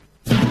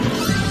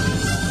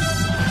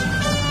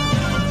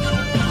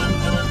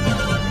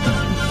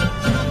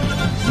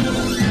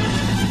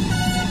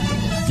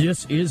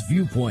This is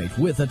Viewpoint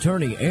with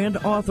attorney and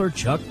author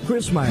Chuck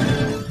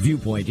Crismier.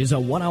 Viewpoint is a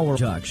 1-hour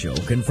talk show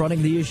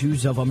confronting the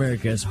issues of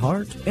America's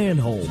heart and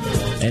home.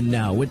 And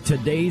now with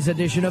today's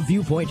edition of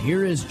Viewpoint,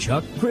 here is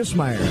Chuck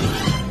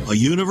Crismier. A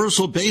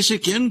universal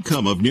basic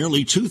income of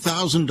nearly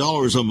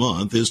 $2,000 a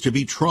month is to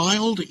be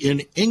trialed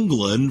in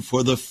England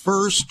for the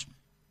first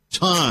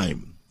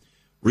time.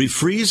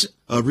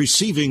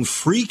 Receiving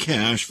free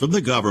cash from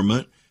the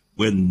government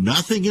when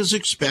nothing is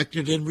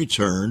expected in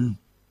return.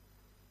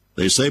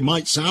 They say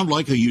might sound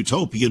like a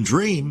utopian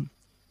dream,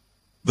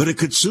 but it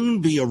could soon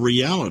be a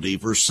reality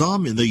for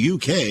some in the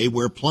UK,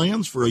 where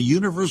plans for a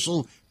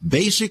universal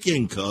basic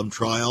income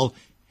trial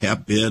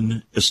have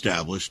been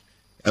established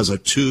as a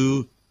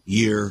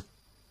 2-year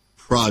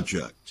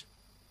project.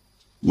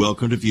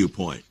 Welcome to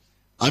Viewpoint.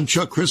 I'm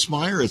Chuck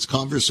Crismier. It's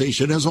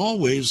conversation, as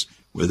always,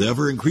 with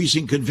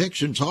ever-increasing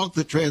conviction, talk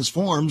that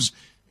transforms.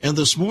 And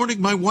this morning,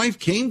 my wife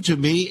came to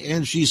me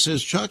and she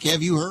says, Chuck,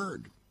 have you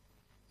heard?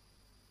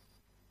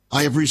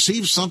 I have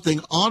received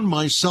something on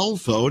my cell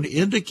phone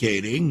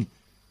indicating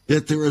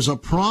that there is a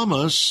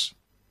promise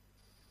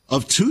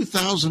of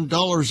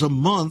 $2,000 a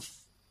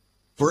month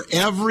for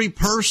every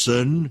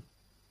person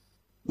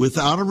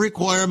without a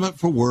requirement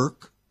for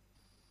work.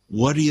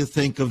 What do you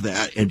think of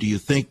that? And do you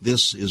think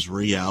this is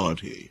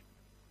reality?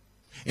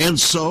 And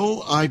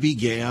so I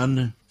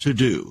began to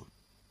do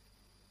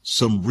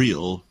some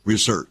real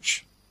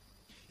research.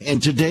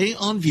 And today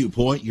on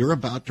Viewpoint, you're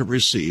about to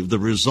receive the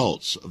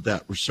results of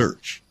that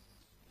research.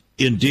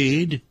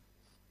 Indeed,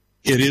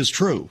 it is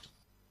true.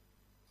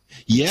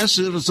 Yes,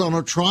 it is on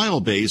a trial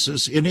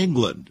basis in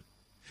England,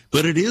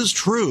 but it is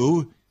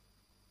true.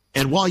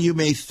 And while you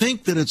may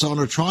think that it's on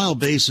a trial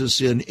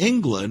basis in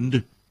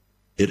England,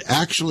 it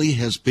actually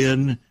has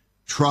been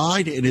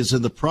tried and is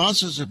in the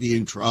process of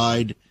being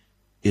tried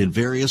in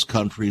various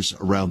countries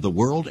around the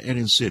world and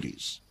in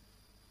cities.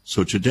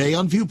 So today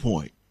on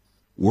Viewpoint,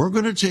 we're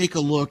going to take a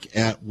look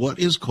at what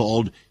is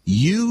called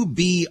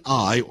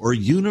UBI, or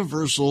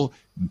Universal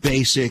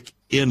Basic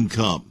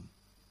Income.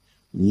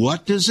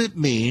 What does it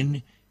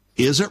mean?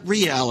 Is it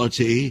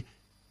reality?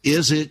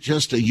 Is it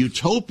just a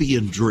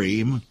utopian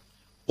dream?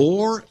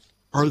 Or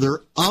are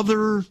there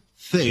other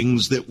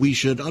things that we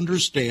should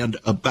understand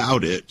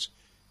about it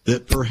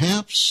that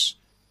perhaps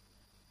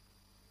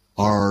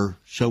are,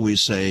 shall we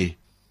say,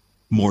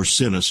 more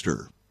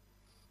sinister?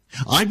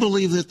 I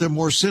believe that they're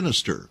more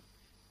sinister.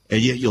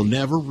 And yet you'll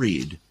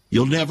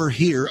never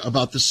hear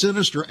about the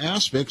sinister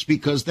aspects,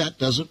 because that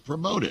doesn't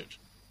promote it.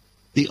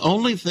 The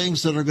only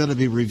things that are going to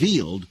be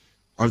revealed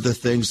are the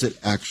things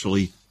that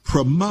actually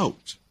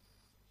promote.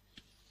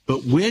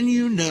 But when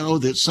you know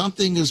that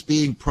something is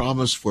being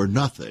promised for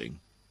nothing,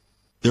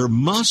 there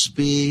must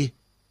be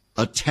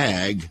a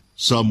tag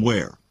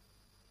somewhere.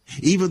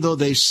 Even though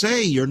they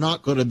say you're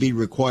not going to be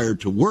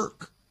required to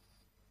work,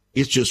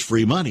 it's just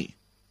free money.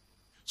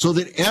 So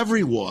that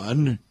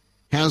everyone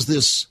has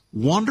this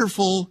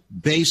wonderful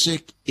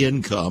basic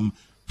income,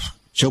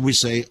 shall we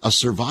say, a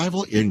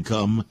survival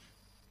income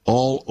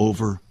all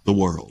over the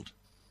world,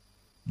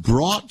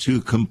 brought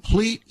to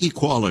complete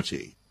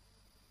equality.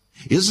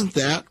 Isn't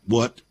that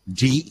what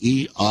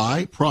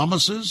DEI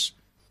promises?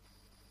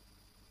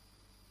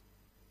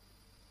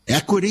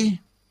 Equity,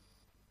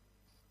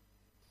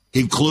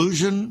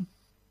 inclusion,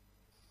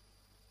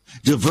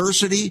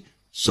 diversity.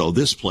 So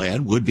this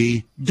plan would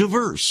be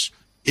diverse.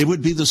 It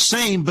would be the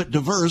same but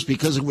diverse,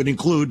 because it would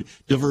include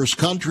diverse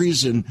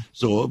countries, and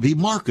so it would be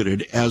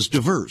marketed as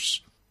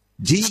diverse.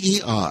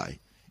 DEI,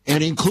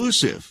 and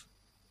inclusive,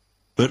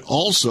 but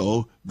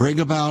also bring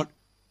about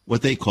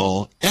what they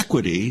call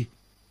equity.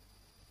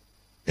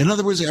 In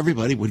other words,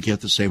 everybody would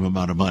get the same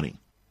amount of money.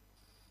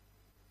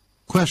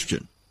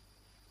 Question: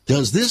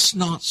 does this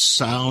not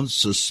sound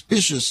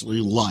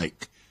suspiciously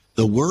like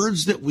the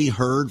words that we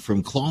heard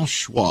from Klaus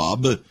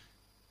Schwab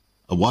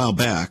a while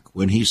back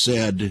when he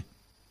said,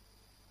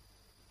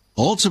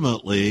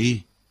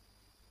 ultimately,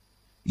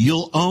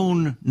 you'll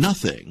own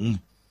nothing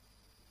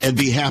and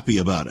be happy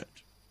about it.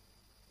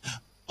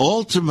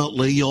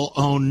 Ultimately, you'll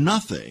own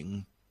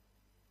nothing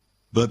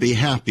but be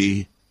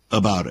happy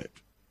about it.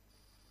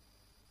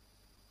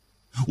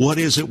 What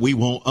is it we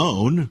won't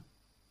own?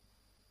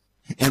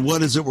 And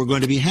what is it we're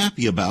going to be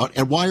happy about?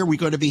 And why are we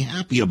going to be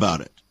happy about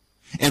it?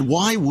 And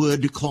why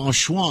would Klaus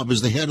Schwab,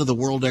 as the head of the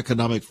World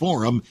Economic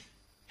Forum,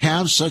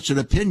 have such an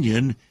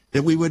opinion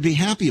that we would be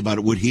happy about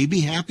it? Would he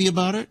be happy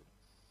about it?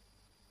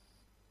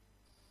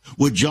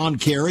 Would John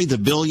Kerry, the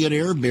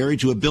billionaire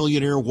married to a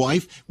billionaire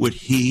wife, would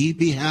he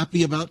be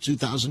happy about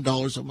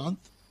 $2,000 a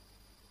month?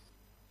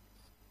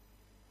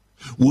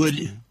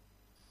 Would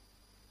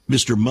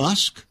Mr.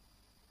 Musk?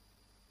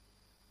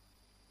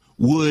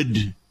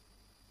 Would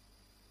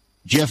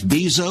Jeff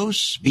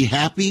Bezos be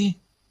happy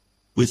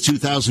with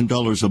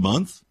 $2,000 a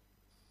month?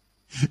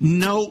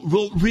 No,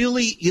 well,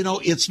 really,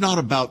 it's not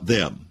about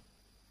them.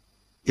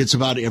 It's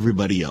about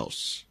everybody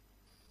else.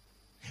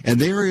 And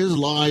therein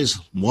lies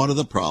one of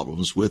the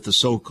problems with the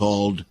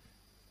so-called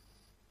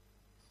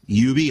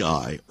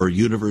UBI, or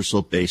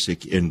Universal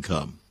Basic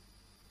Income.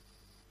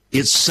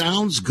 It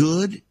sounds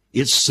good.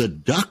 It's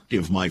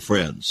seductive, my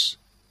friends.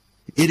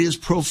 It is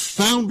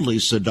profoundly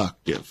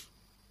seductive.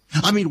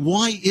 I mean,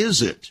 why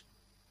is it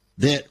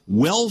that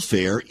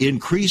welfare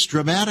increased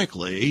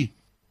dramatically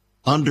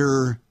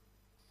under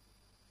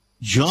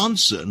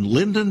Johnson,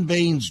 Lyndon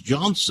Baines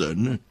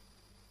Johnson,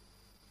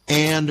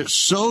 and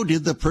so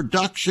did the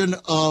production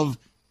of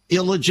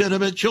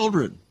illegitimate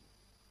children?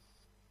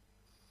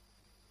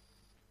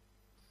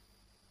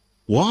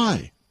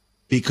 Why?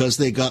 Because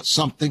they got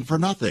something for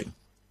nothing.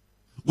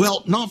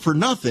 Well, not for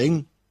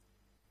nothing.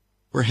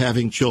 We're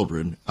having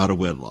children out of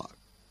wedlock.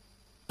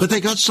 But they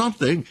got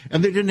something,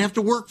 and they didn't have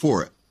to work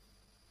for it.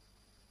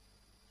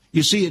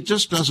 You see, it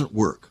just doesn't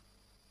work.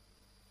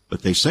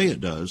 But they say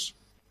it does.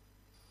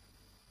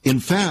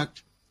 In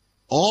fact,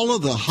 all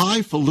of the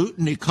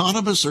highfalutin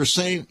economists are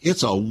saying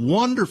it's a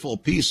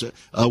wonderful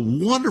a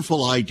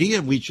wonderful idea,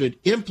 and we should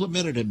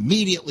implement it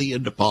immediately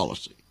into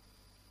policy.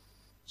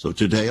 So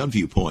today on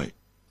Viewpoint,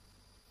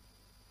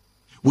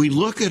 we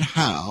look at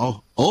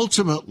how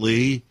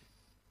ultimately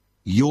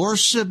your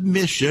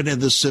submission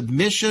and the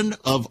submission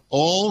of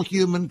all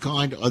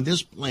humankind on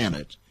this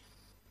planet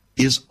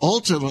is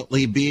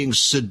ultimately being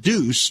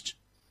seduced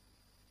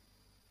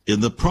in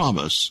the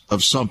promise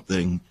of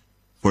something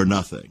for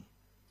nothing.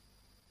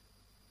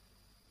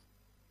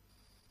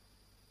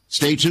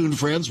 Stay tuned,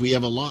 friends. We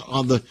have a lot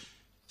on the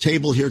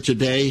table here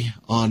today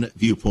on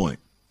Viewpoint.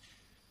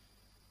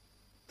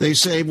 They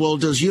say, well,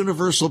 does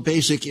universal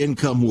basic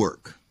income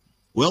work?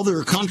 Well, there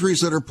are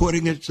countries that are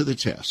putting it to the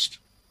test.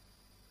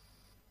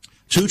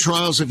 2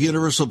 trials of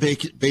universal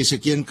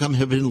basic income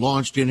have been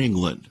launched in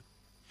England.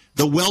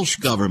 The Welsh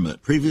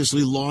government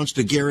previously launched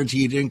a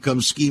guaranteed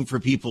income scheme for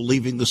people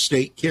leaving the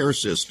state care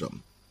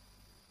system.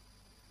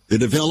 The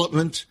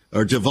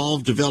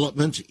devolved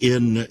development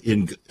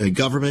in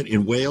government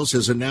in Wales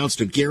has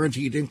announced a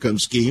guaranteed income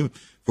scheme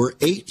for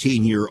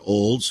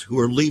 18-year-olds who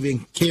are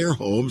leaving care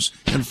homes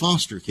and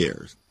foster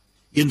care.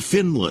 In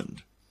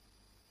Finland,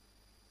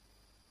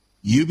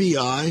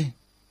 UBI,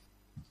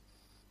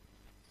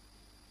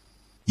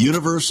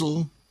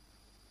 universal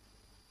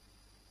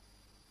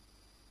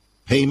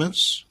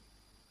payments,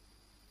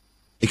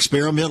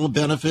 experimental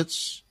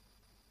benefits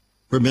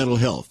for mental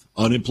health.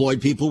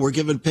 Unemployed people were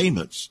given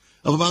payments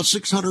of about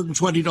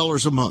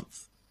 $620 a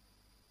month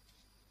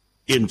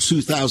in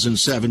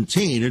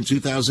 2017 and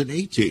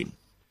 2018.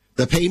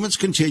 The payments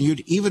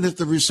continued even if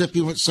the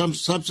recipient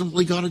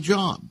subsequently got a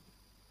job.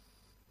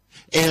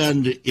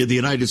 And in the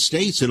United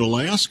States, in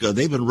Alaska,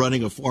 they've been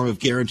running a form of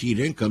guaranteed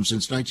income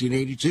since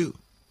 1982.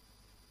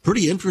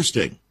 Pretty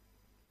interesting.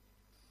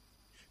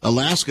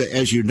 Alaska,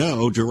 as you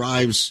know,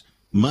 derives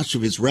much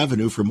of its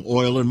revenue from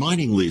oil and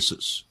mining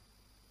leases.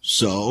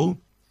 So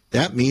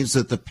that means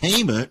that the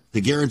payment,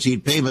 the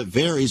guaranteed payment,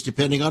 varies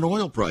depending on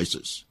oil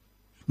prices.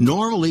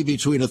 Normally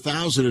between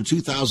 $1,000 and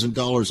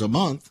 $2,000 a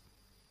month.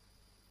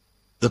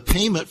 The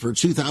payment for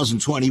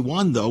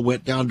 2021, though,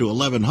 went down to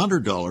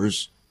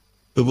 $1,100.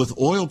 But with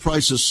oil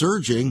prices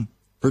surging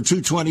for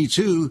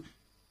 2022,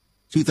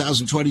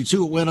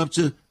 it went up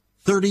to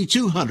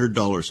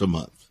 $3,200 a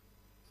month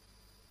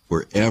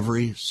for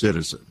every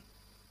citizen.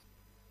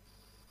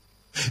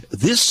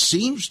 This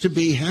seems to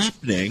be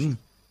happening,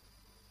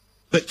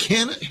 but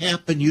can it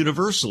happen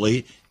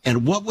universally?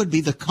 And what would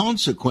be the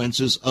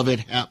consequences of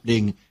it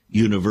happening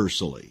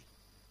universally?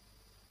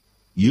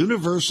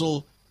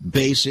 Universal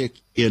basic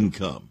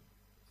income.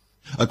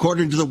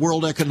 According to the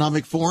World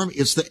Economic Forum,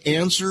 it's the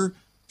answer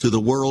to the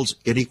world's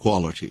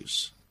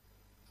inequalities.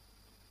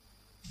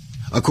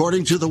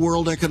 According to the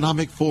World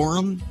Economic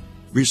Forum,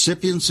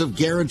 recipients of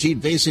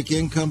guaranteed basic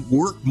income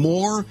work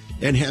more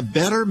and have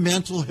better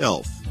mental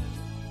health.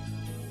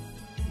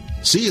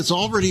 See, it's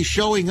already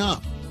showing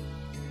up.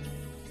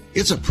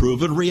 It's a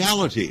proven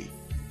reality.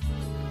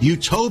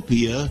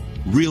 Utopia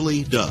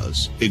really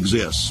does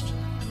exist.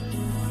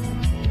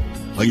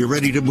 Are you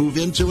ready to move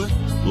into it?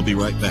 We'll be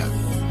right back.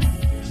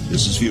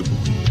 This is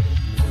Viewpoint.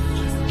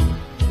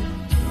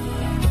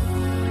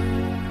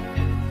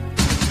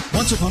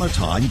 Once upon a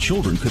time,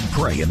 children could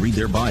pray and read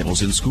their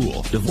Bibles in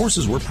school.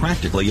 Divorces were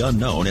practically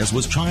unknown, as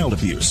was child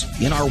abuse.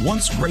 In our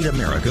once great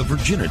America,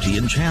 virginity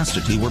and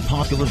chastity were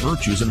popular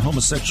virtues and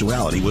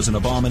homosexuality was an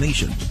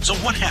abomination. So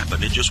what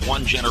happened in just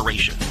one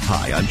generation?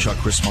 Hi, I'm Chuck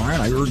Christmeyer,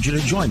 and I urge you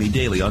to join me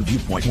daily on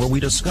Viewpoint, where we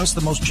discuss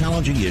the most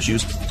challenging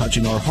issues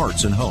touching our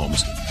hearts and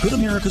homes. Could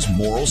America's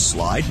moral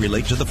slide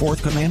relate to the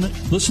Fourth Commandment?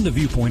 Listen to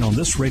Viewpoint on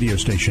this radio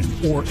station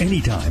or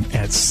anytime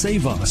at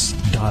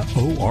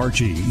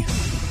saveus.org.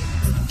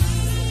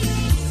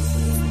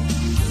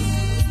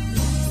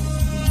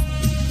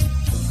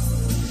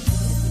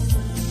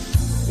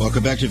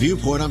 Welcome back to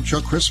Viewpoint. I'm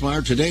Chuck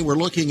Christmeyer. Today we're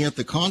looking at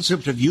the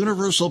concept of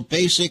universal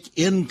basic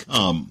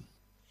income.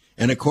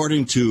 And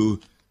according to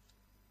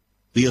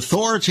the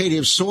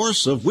authoritative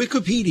source of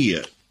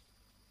Wikipedia,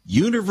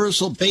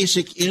 universal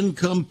basic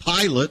income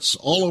pilots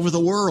all over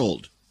the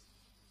world.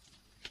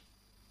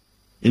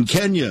 In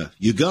Kenya,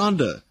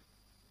 Uganda,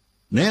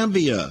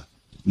 Namibia,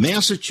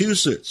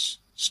 Massachusetts,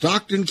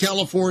 Stockton,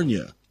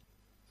 California,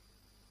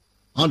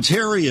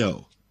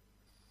 Ontario,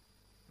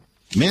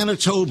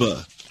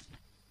 Manitoba,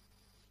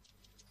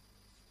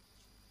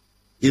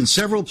 in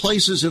several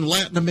places in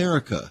Latin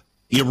America,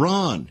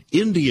 Iran,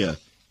 India,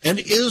 and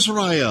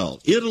Israel,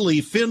 Italy,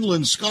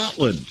 Finland,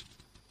 Scotland,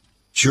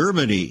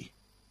 Germany,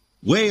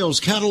 Wales,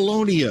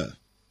 Catalonia.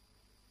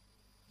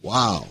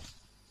 Wow.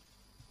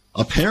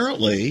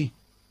 Apparently,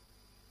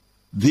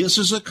 this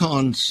is a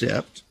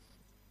concept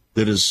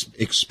that is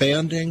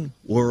expanding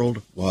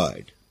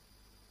worldwide,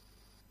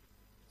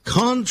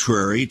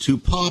 contrary to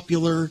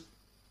popular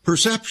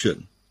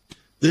perception,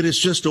 that it's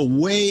just a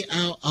way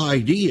out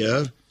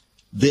idea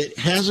that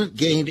hasn't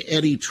gained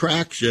any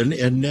traction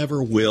and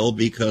never will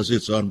because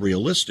it's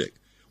unrealistic.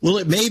 Well,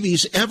 it may be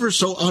ever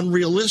so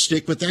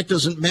unrealistic, but that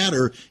doesn't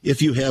matter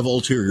if you have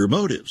ulterior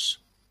motives.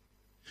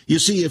 You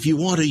see, if you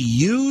want to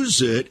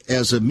use it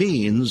as a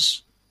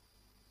means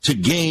to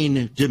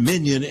gain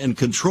dominion and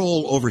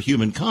control over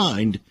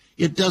humankind,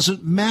 it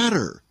doesn't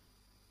matter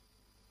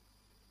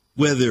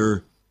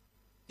whether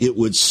it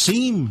would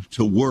seem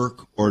to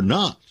work or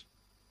not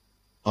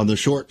on the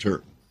short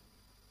term.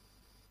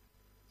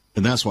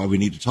 And that's why we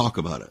need to talk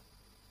about it.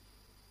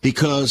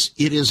 Because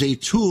it is a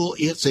tool,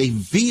 it's a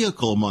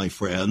vehicle, my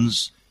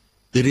friends,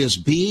 that is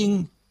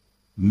being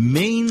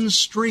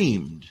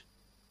mainstreamed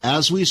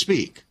as we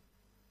speak.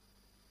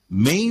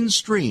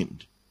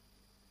 Mainstreamed.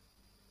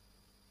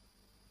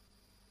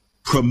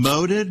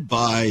 Promoted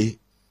by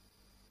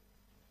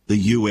the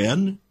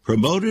UN,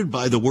 promoted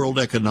by the World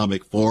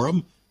Economic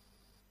Forum,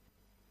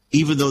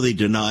 even though they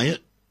deny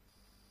it.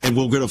 And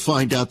we're going to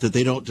find out that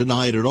they don't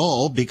deny it at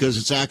all because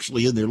it's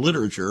actually in their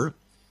literature,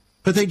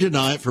 but they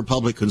deny it for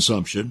public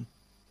consumption.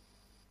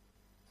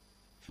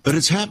 But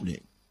it's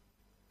happening.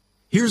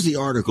 Here's the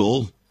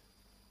article.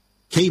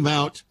 Came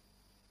out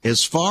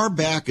as far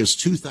back as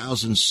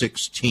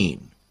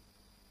 2016,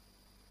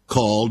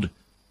 called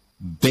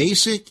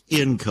Basic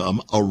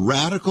Income, a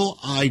Radical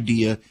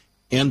Idea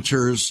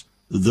Enters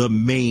the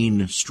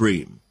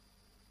Mainstream.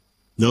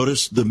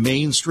 Notice the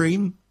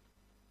mainstream.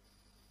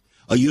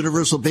 A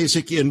universal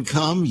basic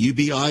income,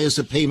 UBI, is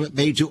a payment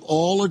made to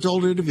all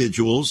adult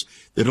individuals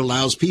that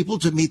allows people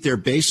to meet their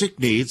basic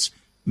needs,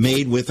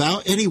 made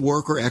without any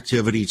work or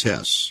activity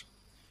tests.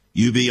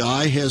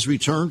 UBI has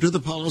returned to the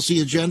policy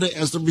agenda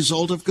as the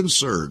result of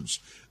concerns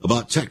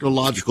about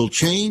technological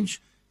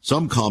change.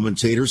 Some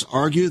commentators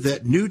argue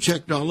that new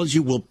technology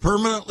will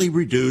permanently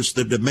reduce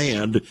the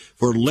demand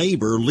for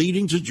labor,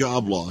 leading to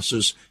job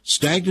losses,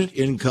 stagnant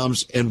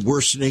incomes, and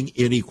worsening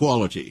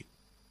inequality.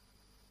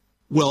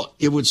 Well,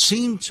 it would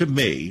seem to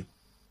me,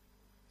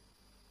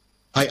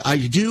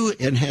 I do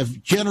and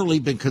have generally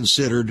been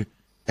considered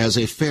as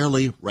a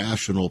fairly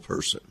rational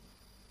person.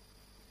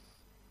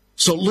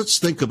 So let's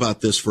think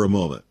about this for a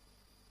moment.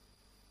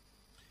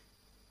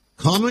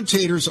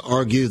 Commentators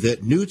argue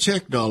that new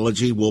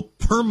technology will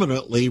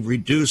permanently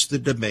reduce the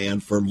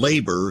demand for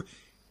labor,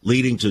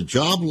 leading to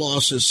job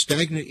losses,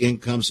 stagnant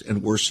incomes,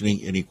 and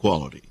worsening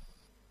inequality.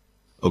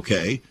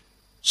 Okay,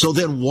 so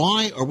then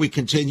why are we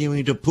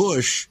continuing to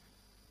push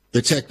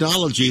the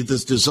technology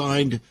that's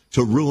designed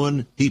to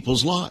ruin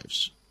people's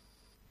lives?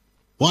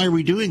 Why are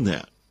we doing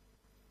that?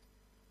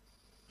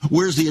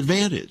 Where's the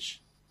advantage?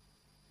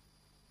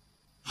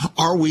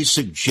 Are we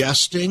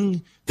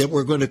suggesting that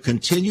we're going to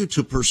continue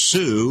to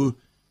pursue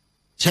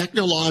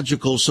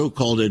technological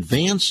so-called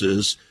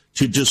advances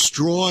to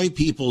destroy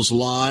people's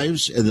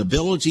lives and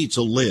ability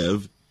to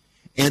live,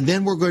 and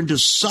then we're going to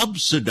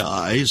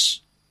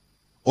subsidize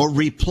or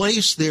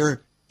replace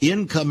their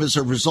income as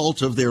a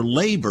result of their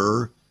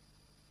labor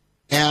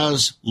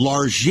as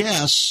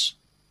largesse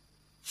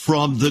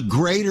from the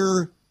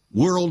greater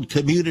world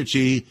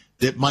community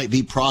that might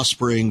be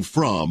prospering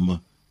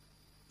from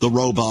the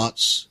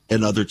robots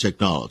and other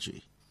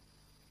technology?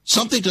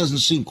 Something doesn't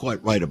seem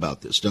quite right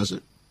about this, does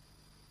it?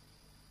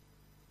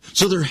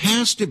 So there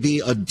has to be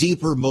a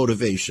deeper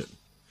motivation.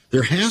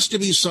 There has to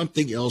be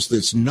something else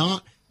that's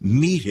not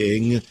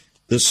meeting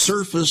the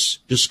surface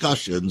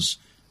discussions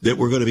that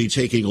we're going to be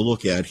taking a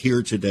look at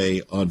here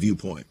today on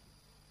Viewpoint.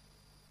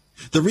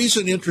 The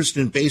recent interest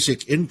in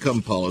basic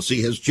income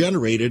policy has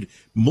generated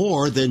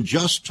more than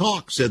just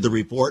talk, said the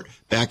report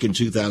back in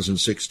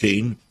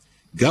 2016.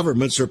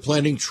 Governments are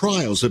planning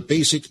trials of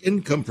basic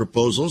income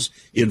proposals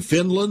in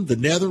Finland, the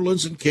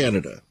Netherlands, and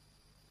Canada.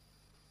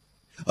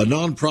 A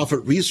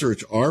nonprofit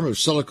research arm of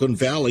Silicon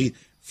Valley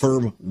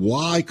firm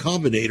Y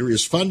Combinator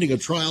is funding a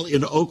trial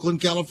in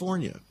Oakland,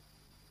 California.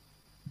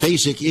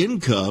 Basic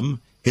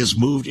income has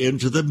moved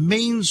into the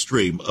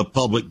mainstream of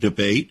public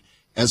debate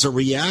as a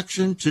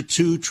reaction to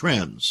two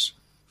trends.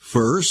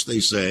 First, they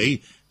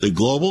say, the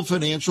global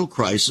financial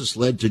crisis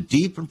led to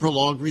deep and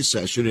prolonged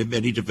recession in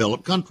many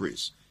developed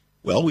countries.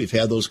 Well, we've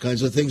had those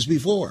kinds of things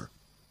before.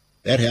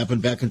 That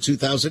happened back in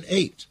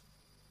 2008.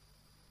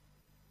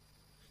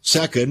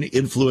 Second,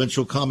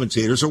 influential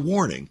commentators are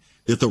warning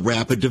that the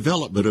rapid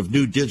development of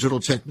new digital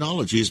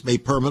technologies may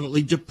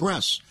permanently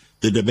depress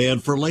the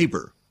demand for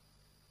labor.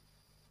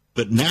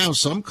 But now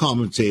some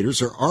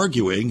commentators are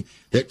arguing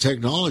that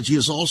technology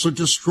is also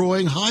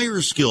destroying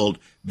higher skilled,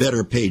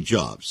 better paid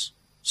jobs.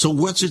 So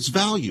what's its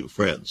value,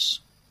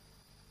 friends?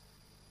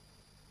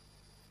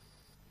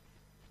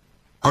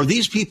 Are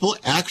these people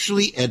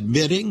actually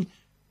admitting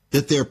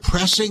that they're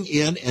pressing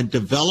in and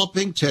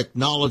developing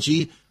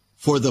technology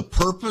for the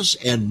purpose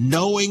and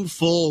knowing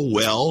full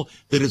well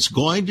that it's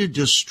going to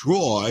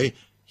destroy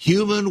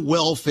human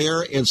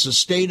welfare and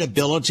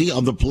sustainability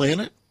on the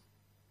planet,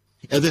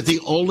 and that the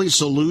only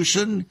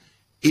solution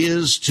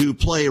is to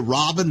play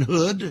Robin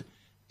Hood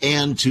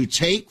and to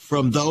take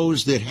from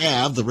those that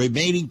have, the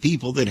remaining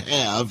people that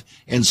have,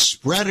 and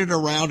spread it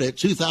around at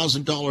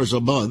 $2,000 a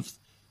month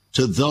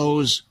to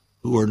those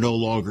who are no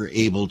longer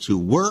able to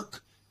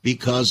work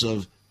because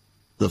of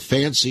the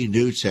fancy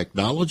new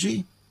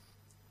technology?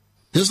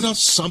 Does not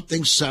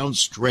something sound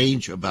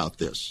strange about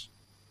this?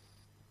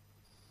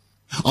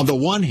 On the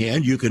one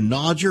hand, you can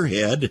nod your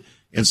head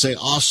and say,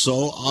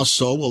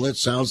 so, well, it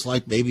sounds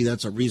like maybe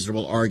that's a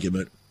reasonable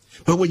argument.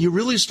 But when you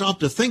really stop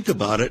to think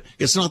about it,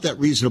 it's not that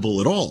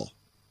reasonable at all.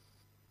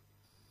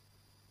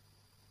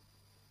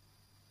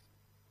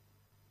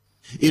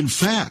 In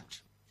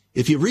fact,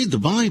 if you read the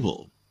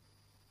Bible,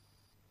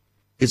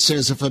 it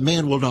says if a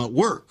man will not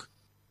work,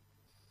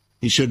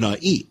 he should not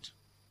eat.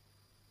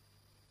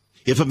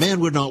 If a man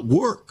would not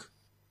work,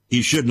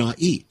 he should not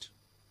eat.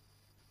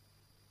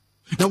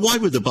 Now, why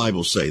would the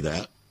Bible say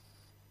that?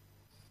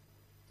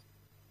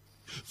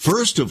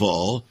 First of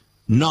all,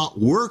 not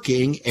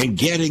working and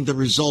getting the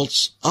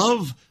results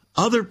of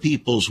other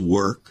people's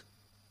work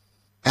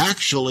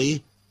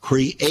actually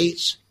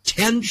creates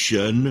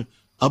tension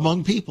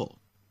among people.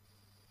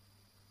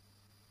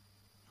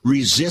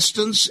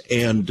 Resistance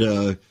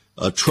and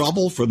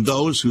trouble from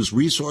those whose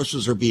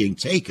resources are being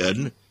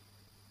taken,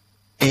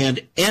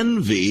 and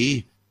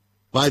envy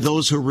by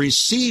those who are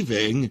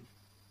receiving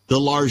the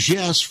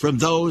largesse from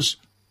those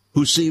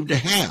who seem to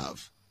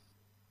have.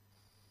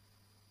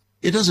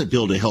 It doesn't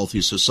build a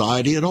healthy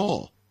society at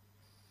all.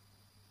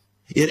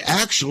 It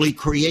actually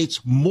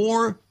creates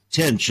more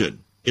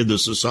tension in the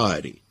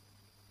society,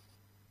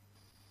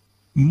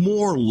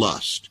 more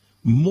lust,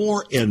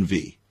 more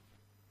envy,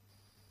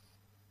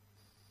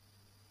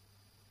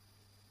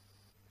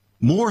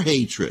 more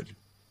hatred.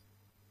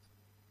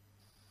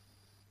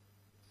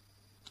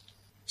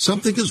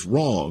 Something is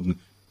wrong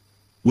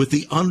with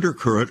the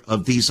undercurrent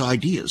of these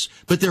ideas.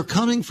 But they're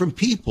coming from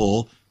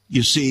people,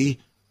 you see,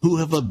 who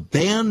have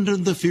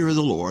abandoned the fear of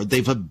the Lord.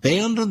 They've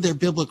abandoned their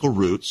biblical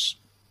roots,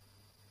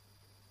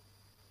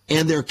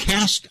 and they're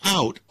cast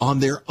out on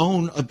their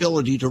own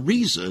ability to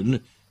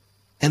reason,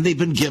 and they've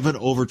been given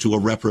over to a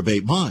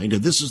reprobate mind,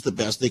 and this is the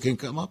best they can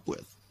come up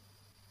with.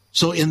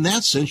 So in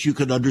that sense, you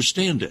can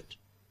understand it.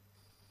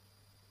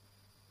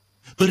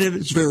 But at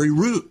its very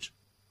root,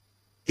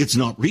 it's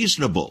not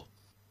reasonable.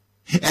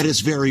 At its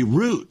very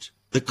root,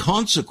 the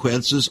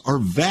consequences are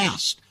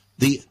vast.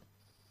 The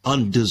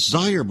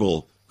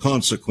undesirable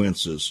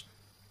consequences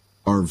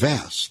are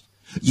vast.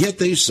 Yet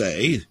they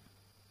say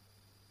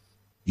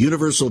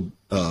universal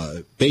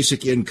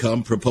basic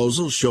income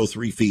proposals show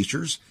three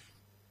features: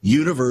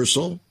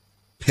 universal,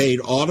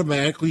 paid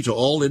automatically to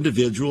all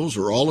individuals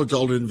or all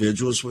adult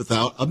individuals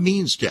without a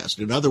means test.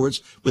 In other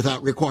words,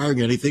 without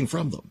requiring anything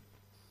from them.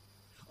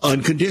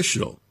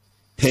 Unconditional,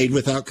 paid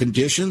without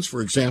conditions,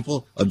 for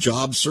example, a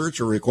job search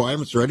or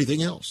requirements or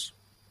anything else.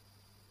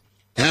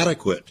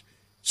 Adequate,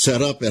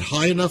 set up at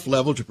high enough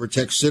level to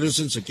protect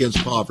citizens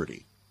against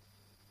poverty.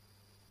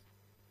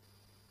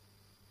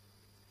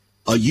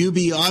 A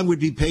UBI would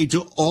be paid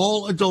to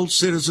all adult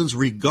citizens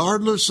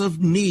regardless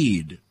of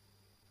need.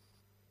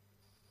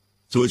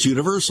 So it's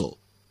universal.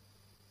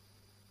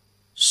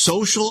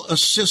 Social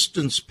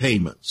assistance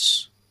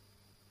payments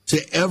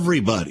to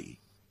everybody.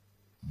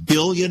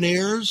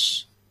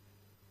 Billionaires,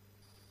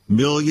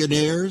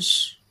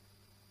 millionaires,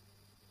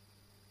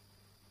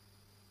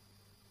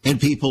 and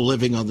people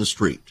living on the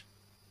street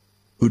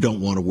who don't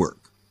want to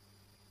work.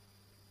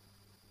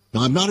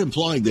 Now, I'm not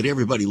implying that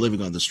everybody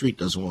living on the street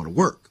doesn't want to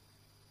work.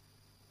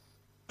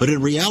 But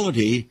in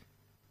reality,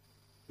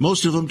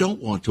 most of them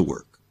don't want to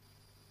work.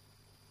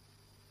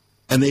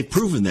 And they've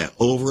proven that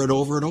over and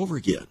over and over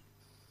again.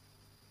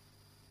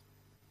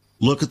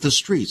 Look at the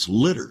streets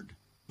littered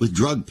with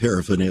drug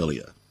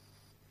paraphernalia.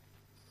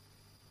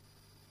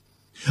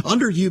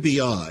 Under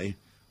UBI,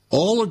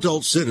 all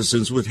adult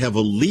citizens would have a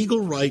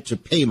legal right to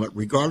payment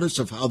regardless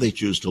of how they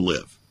choose to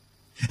live.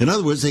 In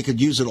other words, they could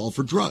use it all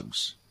for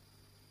drugs.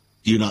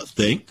 Do you not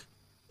think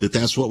that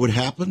that's what would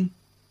happen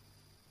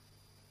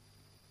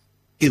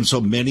in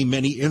so many,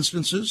 many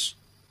instances?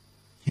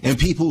 And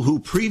people who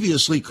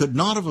previously could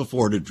not have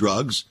afforded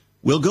drugs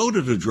will go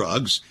to the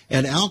drugs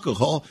and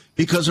alcohol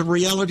because in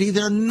reality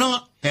they're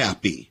not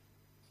happy.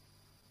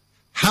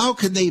 How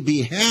can they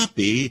be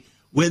happy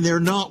when they're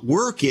not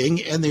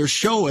working and they're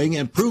showing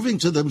and proving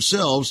to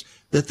themselves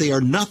that they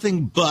are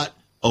nothing but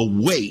a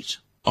weight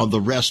on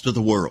the rest of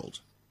the world?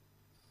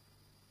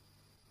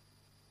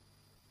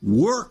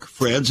 Work,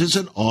 friends, is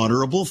an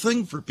honorable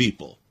thing for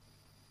people.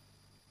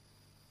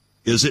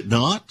 Is it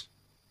not?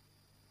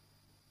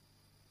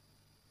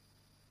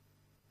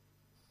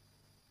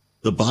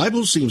 The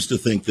Bible seems to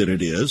think that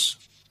it is.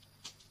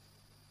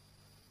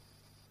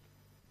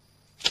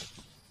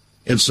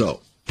 And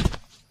so,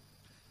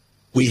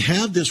 we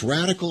have this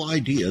radical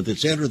idea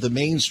that's entered the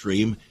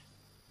mainstream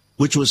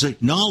which was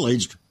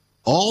acknowledged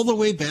all the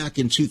way back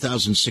in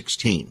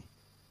 2016.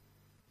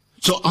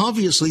 So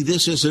obviously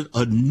this isn't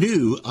a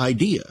new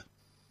idea,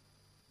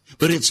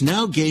 but it's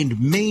now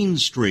gained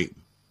mainstream.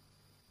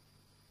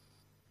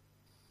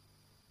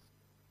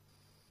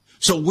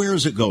 So where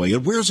is it going,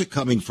 and where is it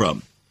coming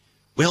from?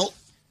 Well,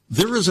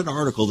 there is an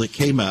article that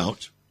came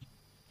out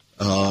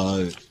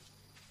that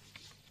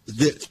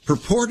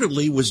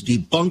purportedly was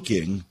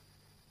debunking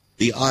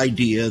the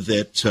idea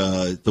that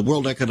the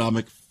World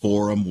Economic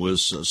Forum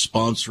was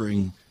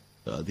sponsoring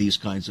these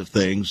kinds of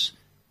things,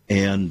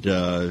 and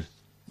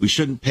we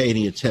shouldn't pay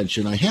any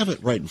attention. I have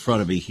it right in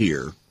front of me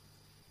here,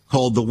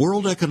 called "The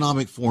World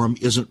Economic Forum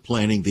Isn't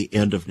Planning the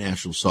End of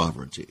National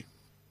Sovereignty."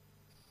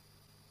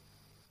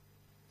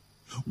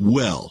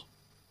 Well,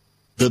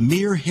 the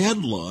mere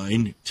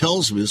headline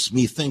tells us,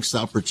 "Methinks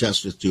thou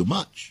protesteth too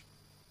much."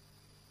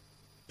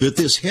 That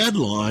this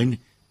headline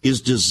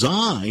is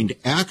designed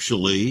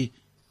actually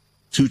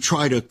to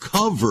try to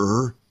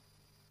cover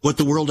what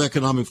the World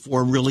Economic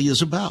Forum really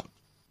is about.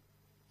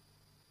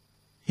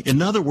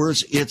 In other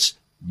words, it's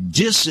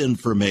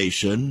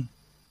disinformation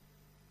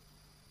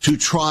to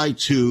try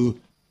to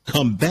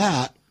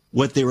combat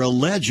what they're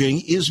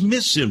alleging is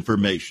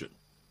misinformation.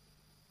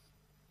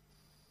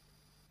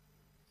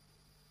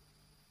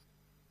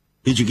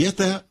 Did you get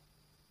that?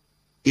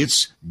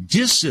 It's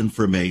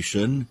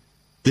disinformation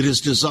that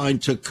is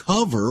designed to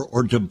cover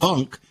or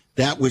debunk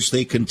that which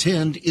they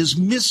contend is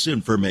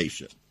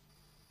misinformation.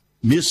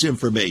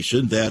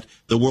 Misinformation that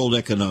the World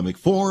Economic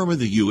Forum and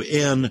the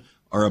UN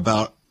are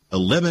about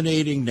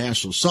eliminating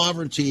national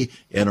sovereignty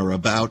and are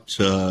about,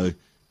 a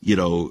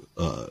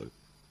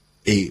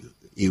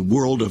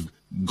world of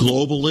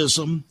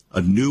globalism,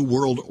 a new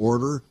world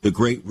order, the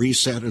Great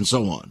Reset, and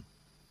so on.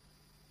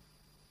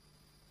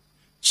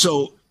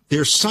 So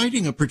they're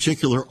citing a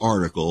particular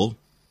article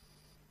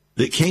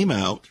that came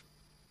out,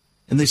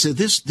 and they said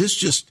this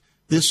just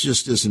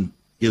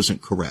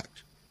isn't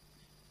correct,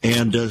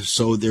 and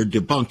so they're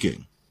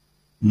debunking.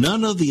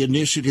 None of the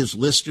initiatives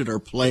listed are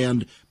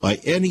planned by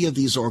any of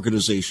these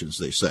organizations,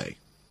 they say.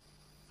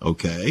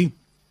 Okay,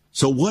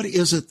 so what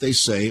is it they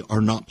say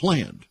are not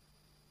planned?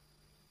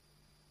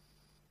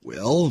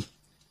 Well,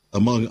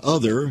 among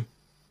other,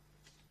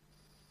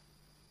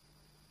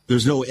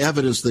 there's no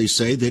evidence, they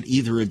say, that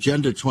either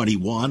Agenda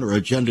 21 or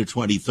Agenda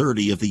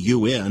 2030 of the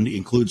UN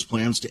includes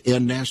plans to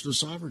end national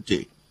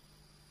sovereignty.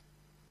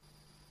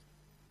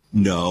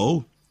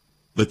 No,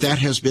 but that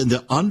has been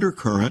the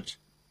undercurrent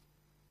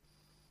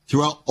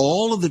throughout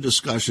all of the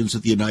discussions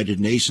at the United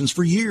Nations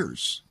for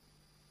years.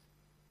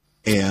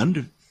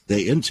 And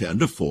they intend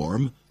to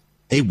form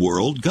a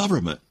world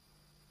government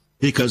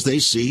because they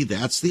see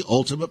that's the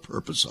ultimate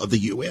purpose of the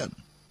UN.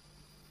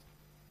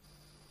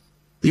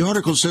 The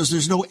article says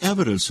there's no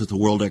evidence that the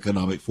World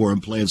Economic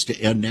Forum plans to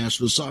end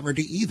national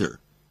sovereignty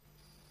either.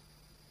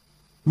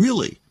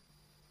 Really?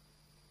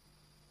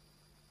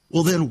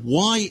 Well, then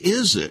why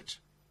is it?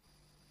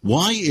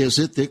 Why is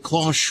it that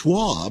Klaus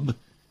Schwab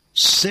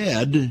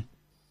said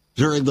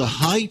during the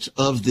height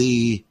of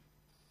the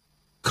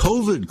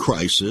COVID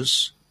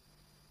crisis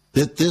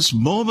that this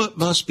moment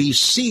must be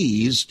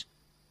seized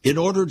in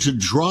order to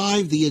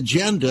drive the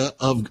agenda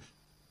of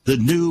the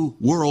new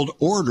world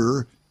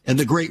order and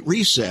the Great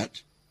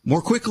Reset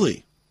more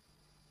quickly?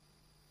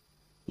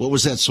 What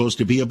was that supposed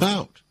to be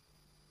about?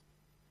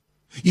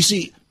 You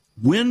see,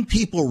 when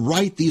people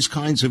write these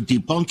kinds of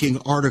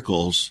debunking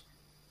articles,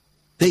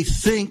 they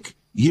think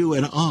you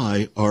and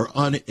I are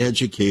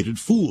uneducated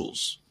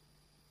fools,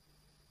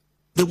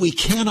 that we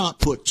cannot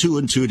put two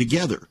and two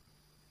together.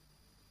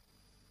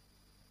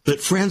 But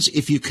friends,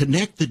 if you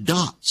connect the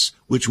dots,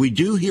 which we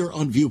do here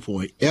on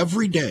Viewpoint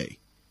every day,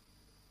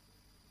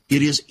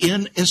 it is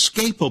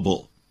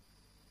inescapable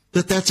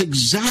that that's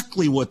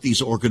exactly what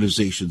these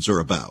organizations are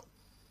about.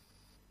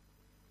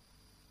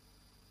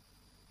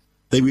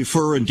 They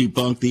refer and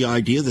debunk the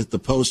idea that the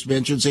Post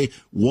mentions a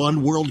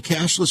one world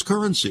cashless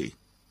currency.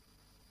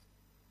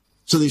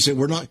 So they say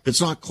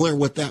it's not clear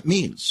what that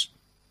means.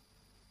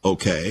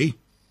 Okay.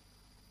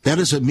 That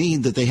doesn't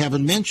mean that they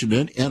haven't mentioned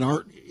it and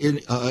are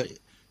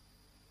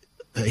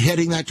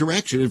heading that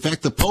direction. In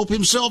fact, the Pope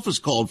himself has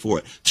called for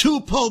it. 2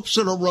 popes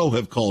in a row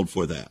have called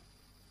for that.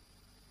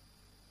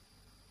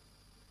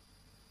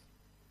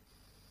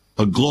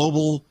 A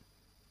global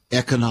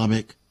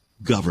economic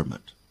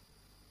government.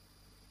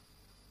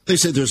 They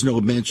said there's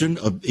no mention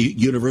of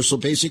universal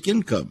basic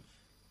income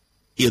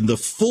in the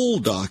full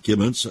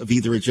documents of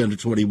either Agenda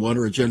 21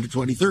 or Agenda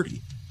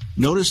 2030.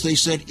 Notice they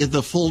said in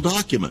the full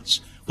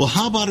documents. Well,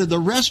 how about in the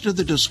rest of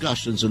the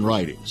discussions and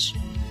writings?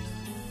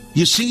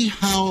 You see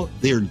how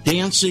they're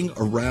dancing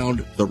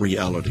around the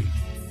reality.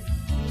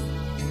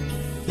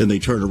 Then they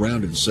turn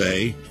around and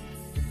say,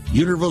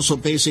 universal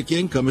basic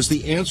income is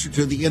the answer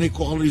to the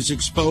inequalities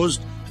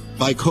exposed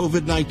by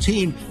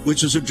COVID-19,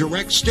 which is a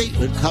direct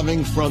statement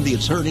coming from the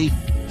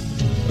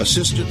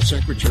Assistant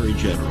Secretary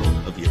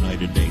General of the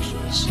United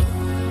Nations.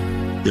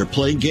 They're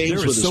playing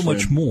games with us. There is so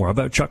much more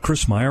about Chuck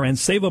Crismier and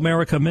Save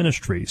America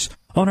Ministries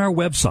on our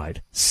website,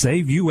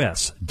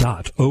 saveus.org.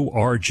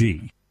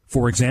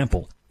 For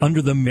example,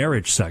 under the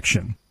marriage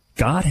section.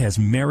 God has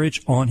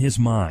marriage on his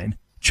mind.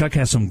 Chuck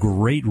has some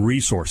great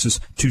resources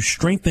to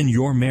strengthen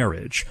your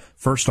marriage.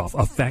 First off,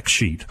 a fact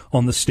sheet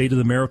on the state of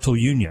the marital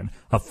union,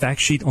 a fact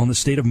sheet on the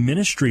state of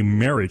ministry,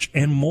 marriage,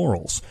 and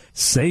morals.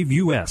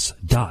 SaveUS.org.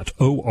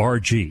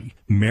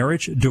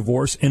 Marriage,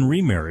 divorce, and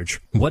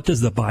remarriage. What does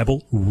the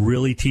Bible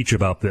really teach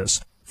about this?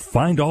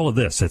 Find all of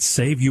this at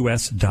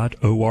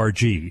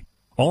SaveUS.org.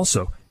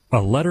 Also, a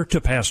letter to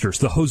pastors,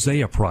 the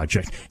Hosea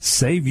Project,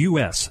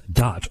 SaveUS.org,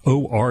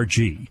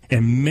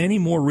 and many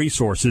more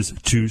resources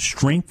to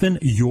strengthen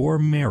your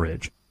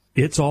marriage.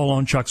 It's all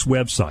on Chuck's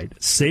website,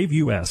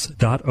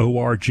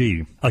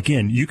 SaveUS.org.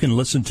 Again, you can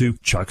listen to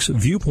Chuck's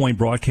Viewpoint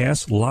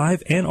broadcasts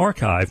live and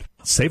archived.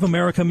 Save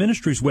America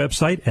Ministries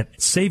website at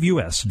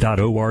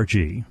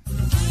SaveUS.org.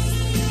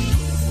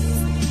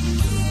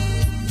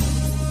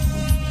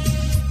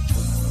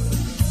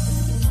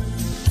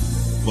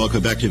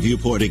 Welcome back to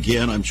Viewpoint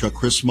again. I'm Chuck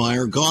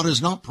Christmeyer. God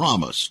has not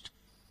promised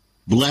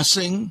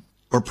blessing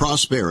or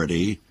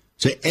prosperity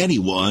to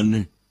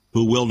anyone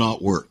who will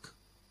not work.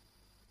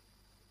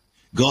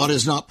 God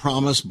has not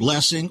promised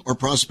blessing or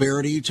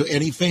prosperity to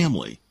any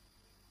family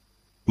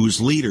whose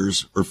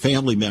leaders or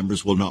family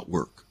members will not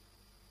work.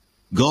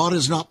 God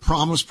has not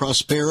promised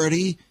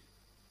prosperity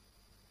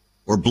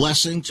or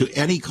blessing to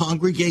any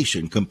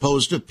congregation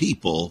composed of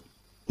people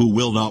who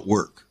will not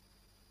work.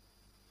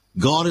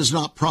 God has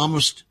not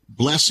promised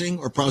blessing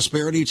or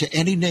prosperity to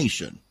any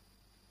nation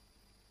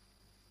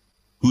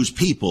whose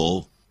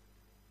people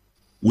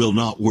will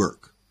not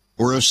work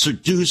or are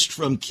seduced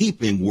from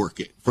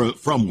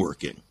from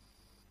working.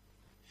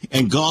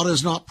 And God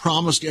has not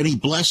promised any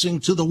blessing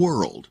to the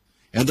world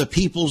and the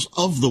peoples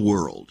of the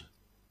world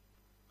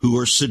who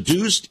are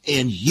seduced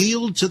and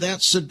yield to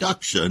that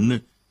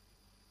seduction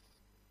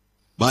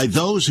by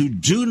those who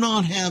do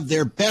not have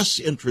their best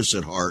interests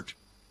at heart,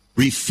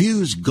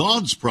 refuse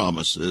God's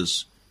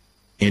promises,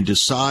 and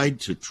decide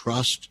to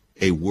trust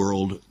a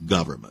world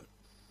government.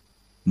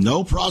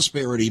 No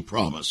prosperity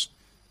promised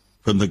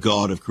from the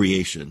God of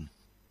creation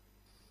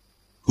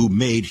who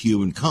made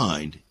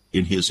humankind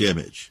in his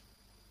image.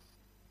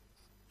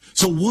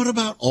 So what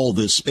about all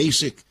this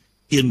basic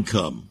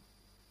income?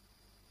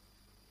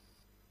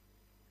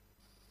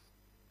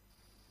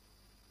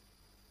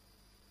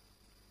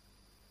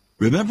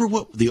 Remember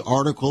what the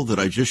article that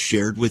I just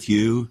shared with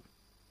you,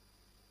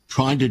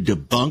 trying to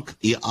debunk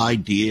the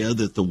idea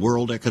that the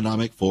World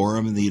Economic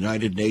Forum and the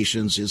United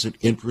Nations isn't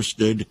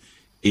interested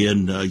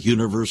in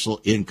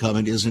universal income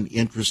and isn't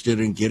interested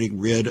in getting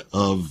rid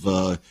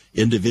of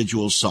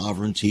individual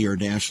sovereignty or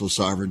national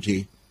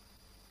sovereignty?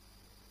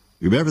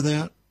 Remember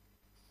that?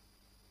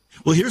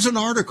 Well, here's an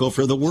article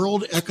for the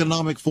World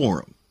Economic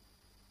Forum.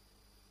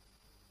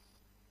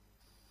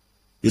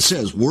 It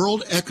says,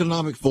 World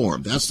Economic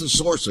Forum, that's the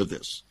source of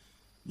this,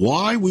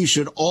 why we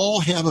should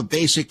all have a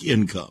basic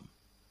income.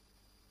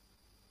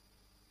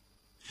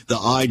 The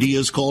idea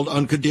is called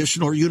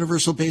unconditional or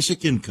universal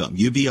basic income,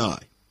 UBI.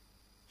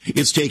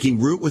 It's taking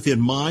root within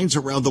minds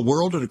around the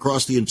world and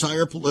across the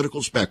entire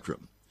political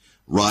spectrum.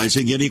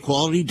 Rising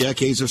inequality,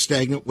 decades of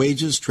stagnant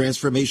wages,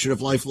 transformation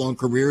of lifelong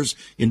careers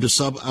into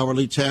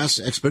sub-hourly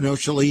tasks,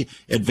 exponentially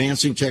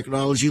advancing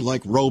technology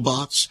like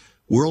robots,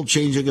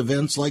 world-changing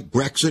events like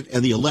Brexit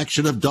and the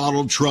election of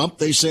Donald Trump,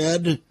 they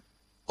said.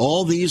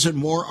 All these and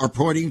more are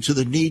pointing to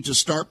the need to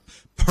start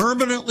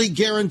permanently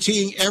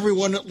guaranteeing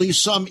everyone at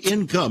least some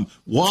income.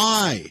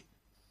 Why?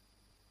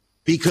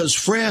 Because,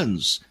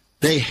 friends,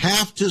 they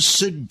have to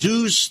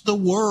seduce the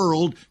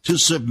world to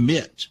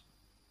submit.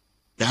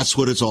 That's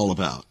what it's all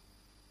about.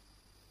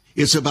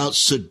 It's about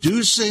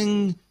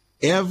seducing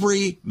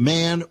every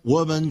man,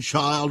 woman,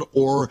 child,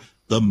 or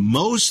the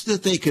most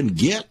that they can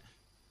get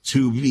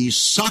to be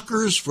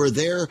suckers for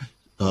their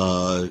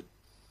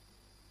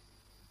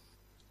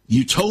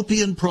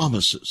utopian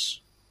promises,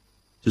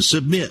 to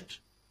submit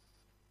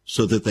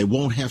so that they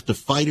won't have to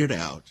fight it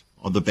out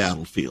on the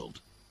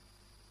battlefield.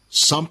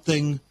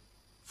 Something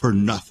for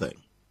nothing.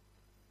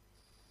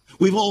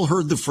 We've all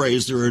heard the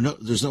phrase,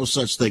 there's no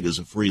such thing as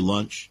a free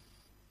lunch.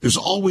 There's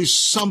always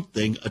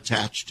something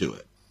attached to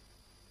it.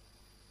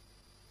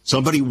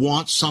 Somebody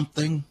wants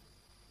something.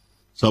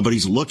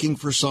 Somebody's looking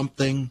for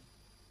something.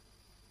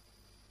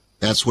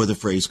 That's where the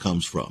phrase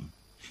comes from.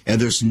 And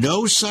there's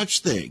no such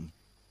thing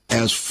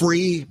as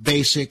free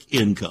basic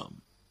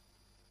income.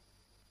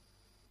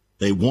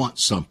 They want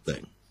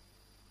something.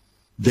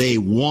 They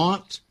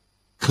want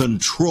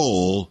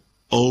control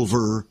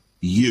over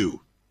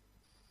you,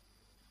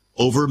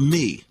 over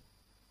me,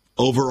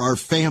 over our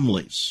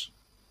families.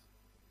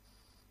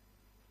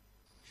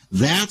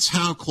 That's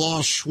how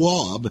Klaus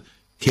Schwab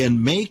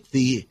can make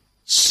the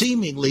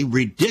seemingly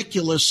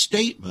ridiculous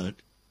statement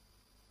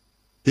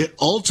that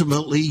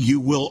ultimately you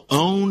will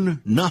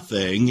own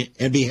nothing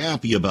and be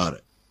happy about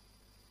it.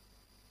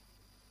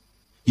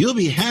 You'll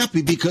be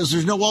happy because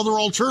there's no other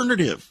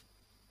alternative.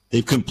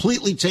 They've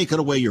completely taken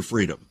away your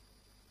freedom.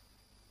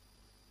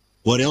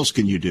 What else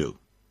can you do?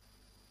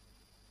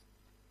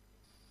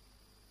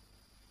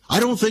 I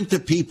don't think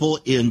that people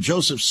in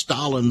Joseph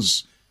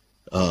Stalin's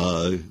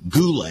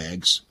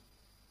gulags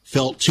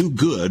felt too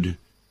good,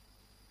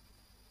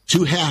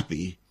 too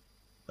happy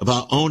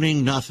about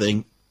owning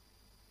nothing.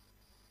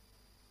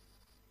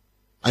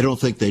 I don't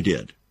think they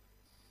did.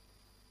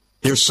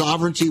 Their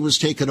sovereignty was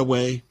taken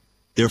away.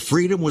 Their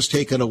freedom was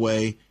taken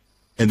away.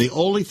 And the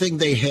only thing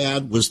they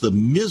had was the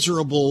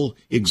miserable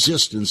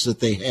existence that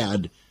they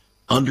had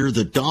under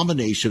the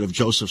domination of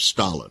Joseph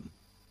Stalin.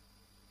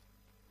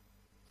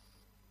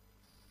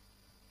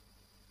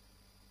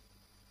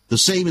 The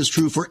same is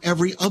true for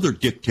every other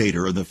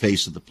dictator on the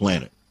face of the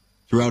planet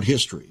throughout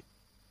history.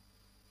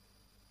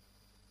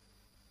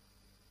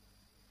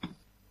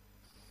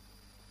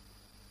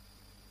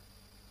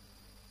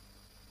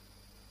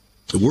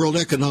 The World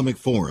Economic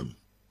Forum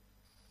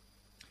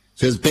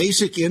says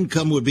basic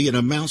income would be an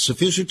amount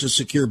sufficient to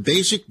secure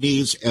basic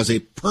needs as a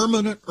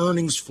permanent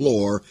earnings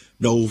floor,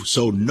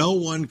 so no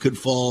one could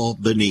fall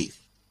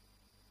beneath.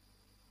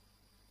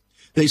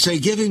 They say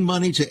giving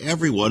money to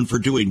everyone for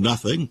doing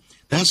nothing,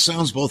 that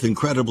sounds both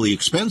incredibly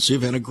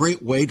expensive and a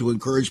great way to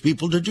encourage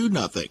people to do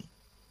nothing.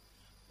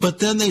 But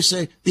then they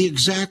say the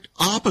exact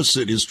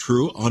opposite is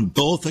true on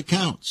both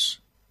accounts.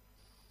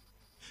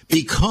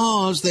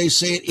 Because they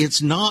say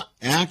it's not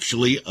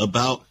actually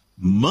about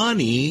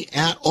money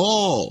at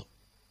all.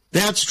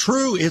 That's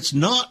true. It's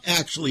not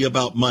actually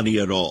about money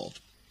at all.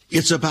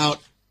 It's about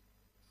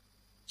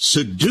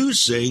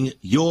seducing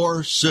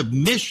your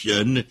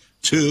submission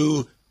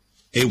to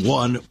a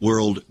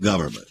one-world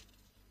government.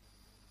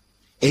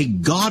 A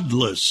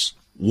godless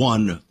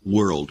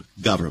one-world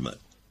government.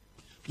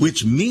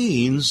 Which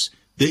means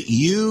that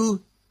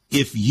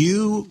if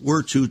you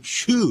were to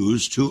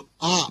choose to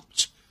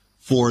opt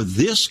for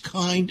this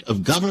kind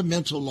of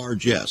governmental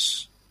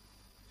largesse,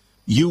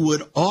 you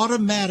would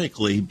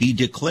automatically be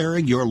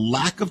declaring your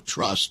lack of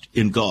trust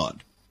in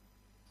God.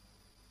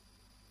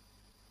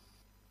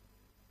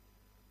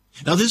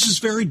 Now, this is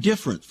very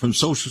different from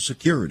Social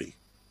Security.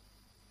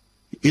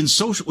 With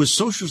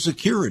Social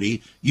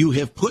Security, you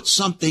have put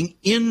something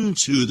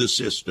into the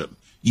system.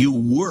 You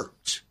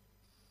worked.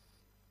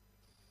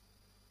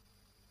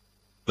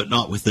 But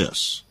not with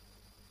this.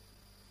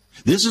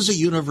 This is a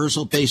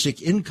universal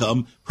basic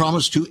income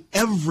promised to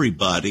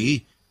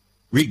everybody,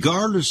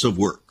 regardless of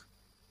work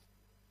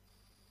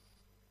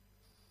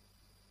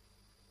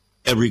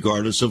and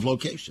regardless of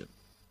location.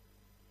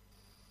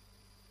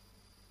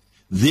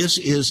 This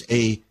is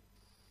a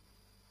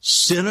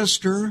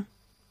sinister,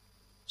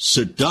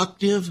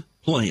 seductive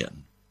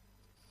plan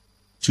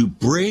to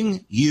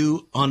bring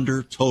you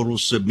under total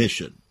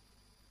submission.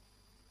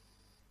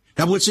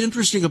 Now, what's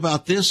interesting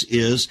about this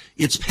is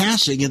it's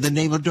passing in the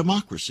name of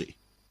democracy.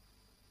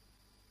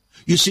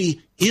 You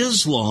see,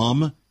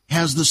 Islam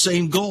has the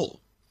same goal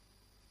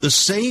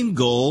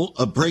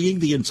of bringing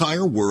the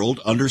entire world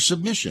under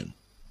submission.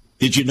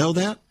 Did you know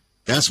that?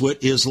 That's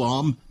what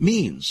Islam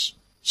means,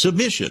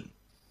 submission.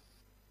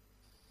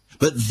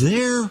 But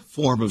their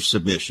form of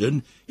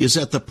submission is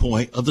at the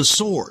point of the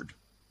sword.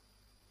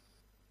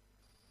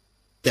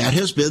 That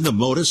has been the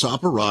modus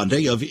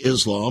operandi of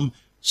Islam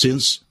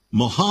since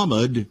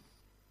Muhammad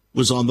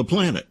was on the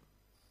planet.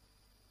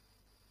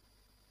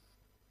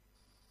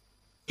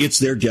 It's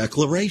their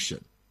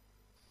declaration.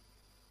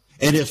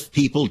 And if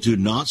people do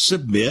not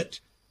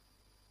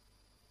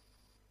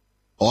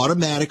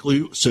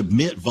automatically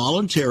submit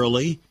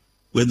voluntarily,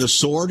 when the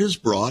sword is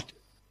brought,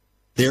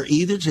 they're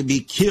either to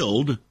be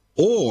killed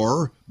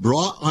or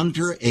brought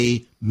under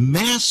a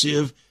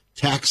massive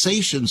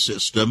taxation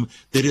system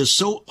that is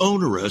so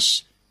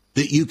onerous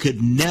that you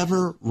could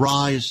never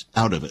rise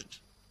out of it.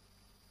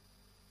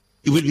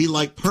 It would be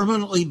like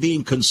permanently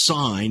being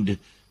consigned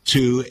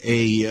to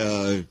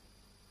a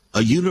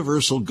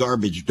universal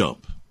garbage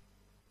dump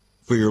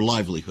for your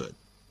livelihood.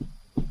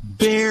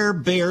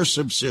 Bare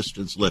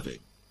subsistence living.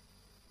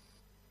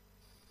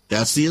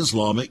 That's the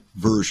Islamic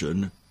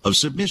version of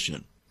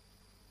submission.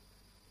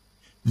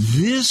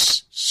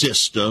 This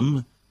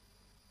system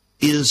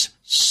it's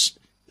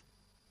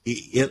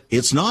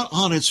not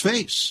on its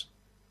face.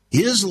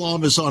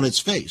 Islam is on its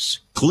face.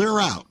 Clear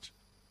out.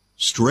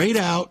 Straight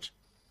out.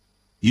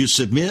 You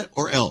submit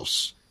or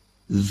else.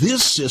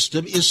 This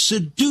system is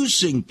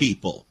seducing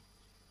people,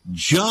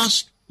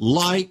 just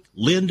like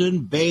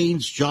Lyndon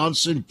Baines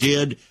Johnson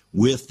did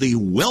with the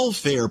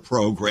welfare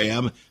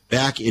program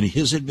back in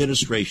his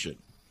administration.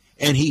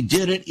 And he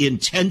did it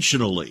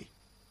intentionally.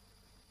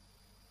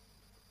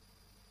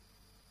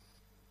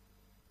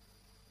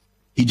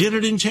 He did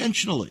it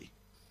intentionally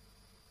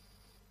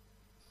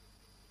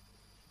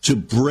to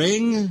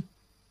bring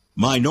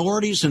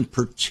minorities, and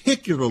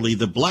particularly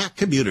the black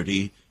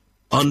community,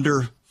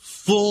 under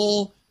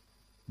full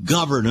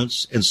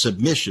governance and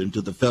submission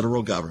to the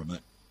federal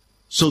government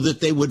so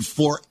that they would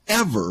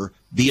forever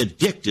be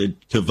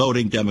addicted to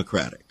voting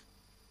Democratic.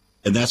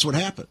 And that's what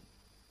happened.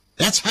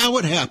 That's how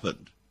it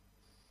happened.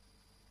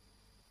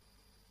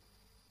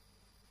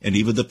 And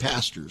even the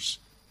pastors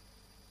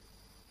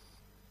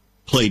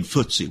played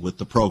footsie with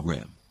the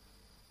program.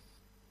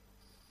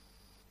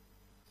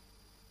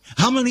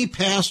 How many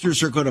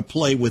pastors are going to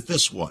play with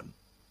this one?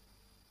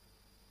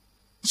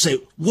 Say,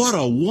 what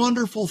a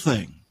wonderful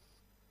thing.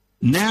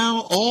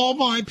 Now all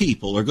my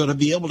people are going to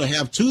be able to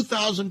have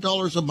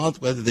 $2,000 a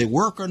month whether they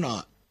work or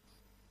not.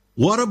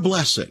 What a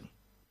blessing.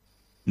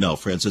 No,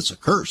 friends, it's a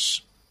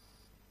curse.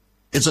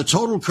 It's a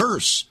total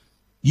curse.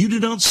 You do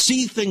not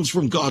see things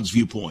from God's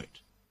viewpoint.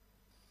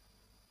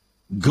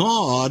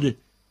 God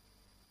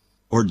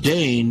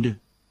ordained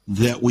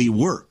that we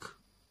work.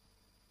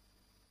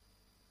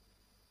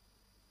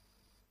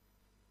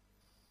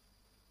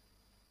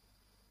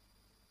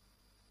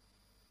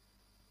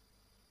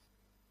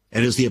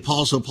 And as the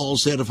Apostle Paul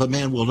said, if a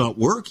man will not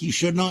work, he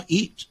should not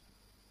eat.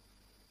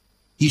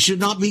 He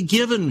should not be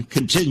given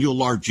continual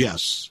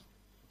largesse,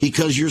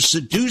 because you're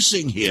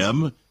seducing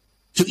him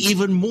to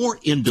even more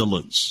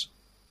indolence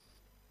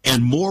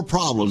and more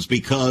problems,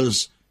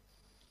 because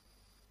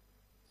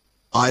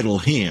idle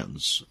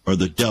hands are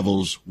the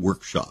devil's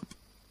workshop.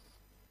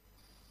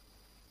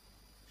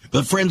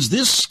 But friends,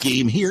 this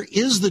scheme here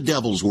is the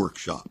devil's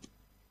workshop.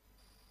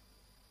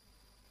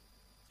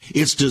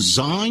 It's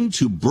designed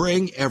to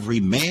bring every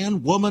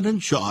man, woman,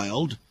 and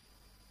child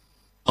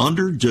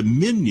under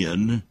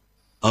dominion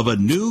of a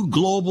new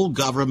global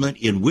government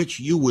in which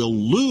you will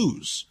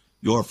lose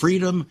your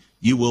freedom,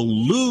 you will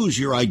lose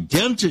your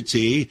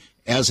identity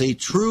as a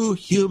true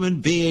human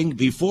being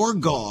before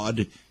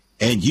God,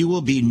 and you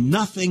will be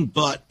nothing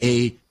but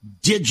a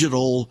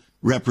digital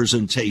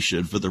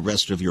representation for the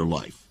rest of your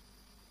life.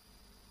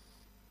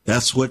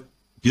 That's what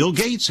Bill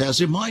Gates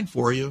has in mind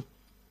for you.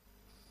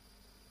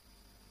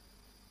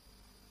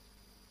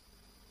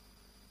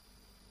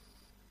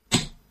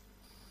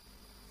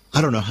 I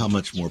don't know how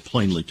much more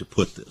plainly to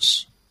put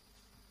this.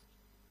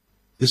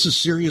 This is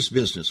serious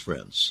business,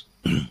 friends.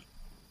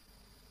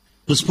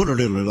 Let's put it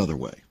in another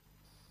way.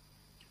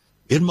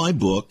 In my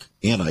book,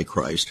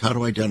 Antichrist, How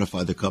to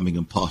Identify the Coming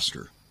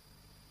Imposter,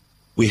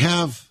 we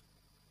have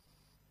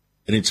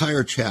an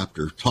entire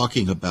chapter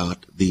talking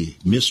about the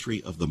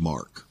mystery of the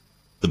mark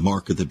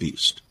of the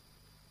beast,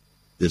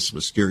 this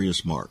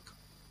mysterious mark.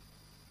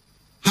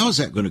 How is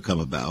that going to come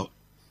about?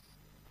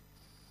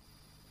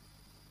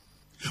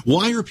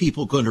 Why are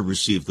people going to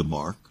receive the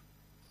mark?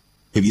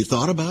 Have you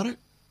thought about it?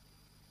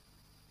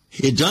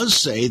 It does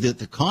say that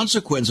the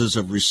consequences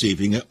of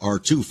receiving it are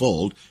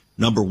twofold.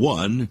 Number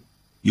one,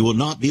 you will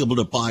not be able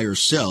to buy or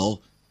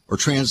sell or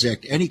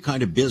transact any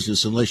kind of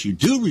business unless you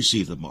do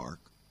receive the mark.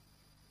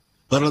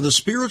 But on the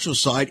spiritual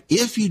side,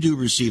 if you do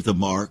receive the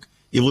mark,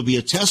 it will be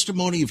a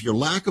testimony of your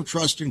lack of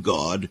trust in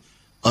God,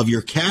 of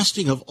your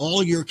casting of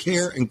all your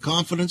care and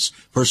confidence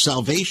for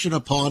salvation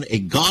upon a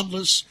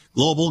godless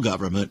global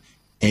government,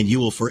 and you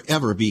will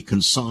forever be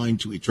consigned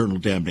to eternal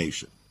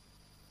damnation.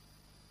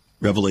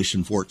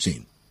 Revelation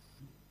 14.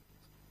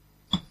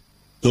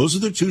 Those are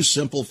the two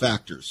simple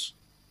factors.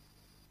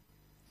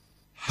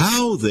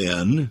 How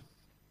then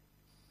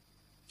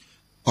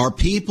are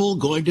people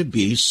going to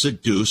be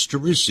seduced to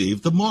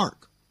receive the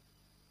mark?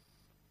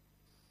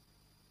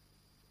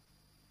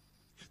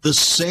 The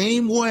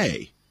same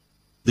way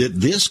that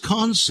this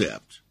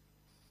concept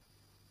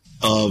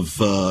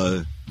of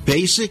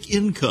basic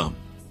income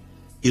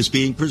is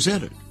being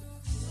presented.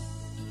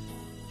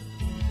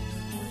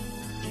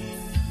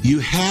 You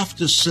have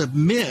to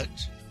submit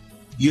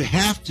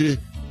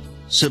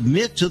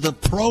to the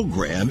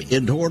program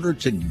in order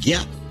to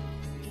get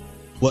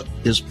what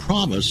is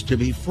promised to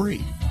be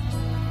free.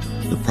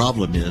 The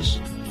problem is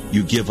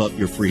you give up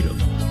your freedom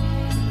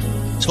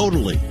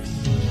totally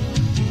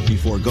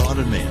before God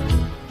and man.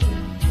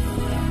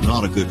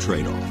 Not a good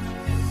trade-off.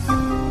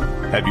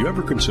 Have you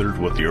ever considered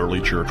what the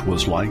early church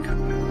was like?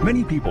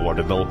 Many people are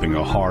developing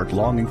a heart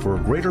longing for a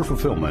greater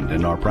fulfillment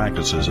in our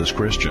practices as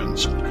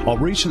Christians. A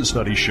recent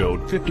study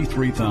showed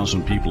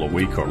 53,000 people a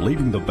week are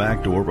leaving the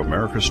back door of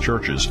America's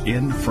churches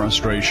in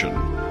frustration.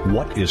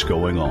 What is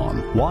going on?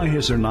 Why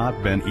has there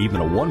not been even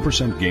a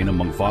 1% gain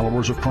among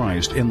followers of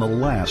Christ in the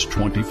last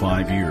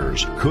 25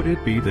 years? Could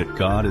it be that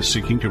God is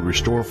seeking to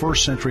restore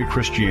first century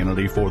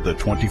Christianity for the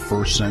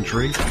 21st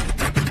century?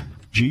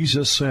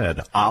 Jesus said,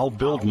 I'll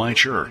build my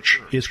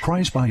church. Is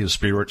Christ by his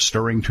Spirit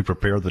stirring to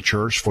prepare the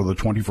church for the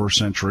 21st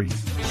century?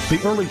 The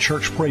early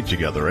church prayed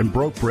together and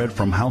broke bread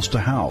from house to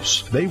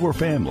house. They were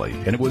family,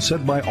 and it was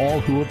said by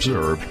all who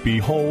observed,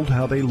 behold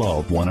how they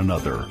love one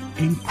another.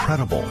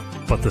 Incredible.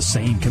 But the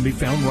same can be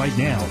found right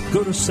now.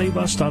 Go to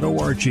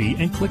saveus.org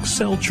and click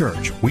Cell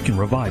Church. We can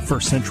revive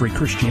first century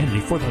Christianity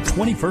for the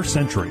 21st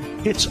century.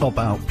 It's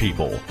about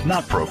people,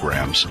 not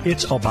programs.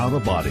 It's about a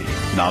body,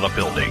 not a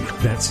building.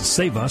 That's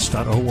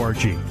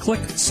saveus.org. Click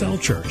Cell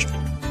Church.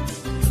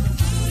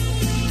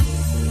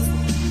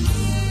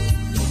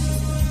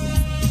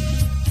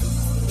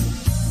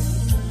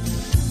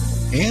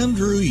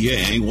 Andrew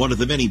Yang, one of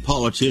the many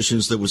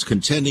politicians that was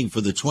contending for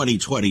the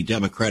 2020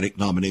 Democratic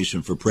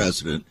nomination for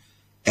president,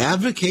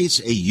 advocates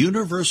a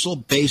universal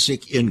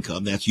basic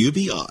income, that's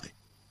UBI,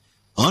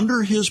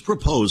 under his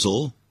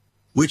proposal,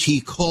 which he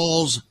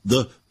calls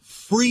the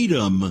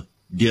freedom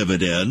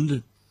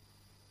dividend.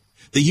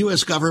 The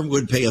U.S. government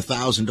would pay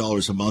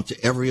 $1,000 a month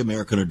to every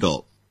American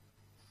adult.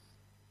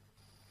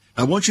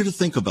 I want you to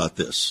think about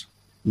this.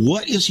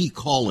 What is he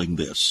calling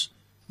this?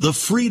 The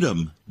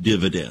freedom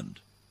dividend.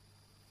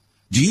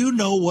 Do you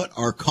know what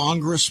our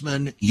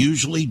congressmen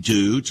usually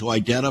do to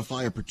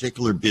identify a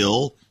particular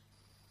bill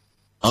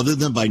other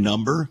than by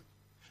number?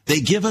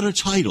 They give it a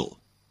title.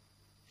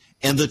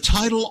 And the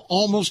title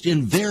almost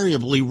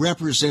invariably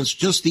represents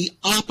just the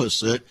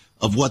opposite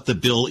of what the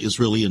bill is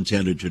really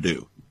intended to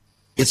do.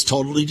 It's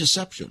totally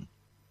deception.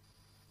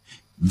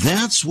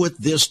 That's what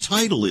this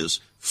title is.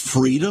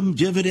 Freedom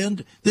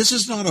dividend. This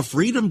is not a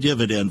freedom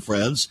dividend,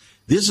 friends.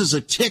 This is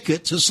a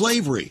ticket to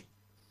slavery.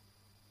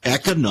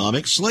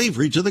 Economic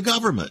slavery to the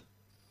government.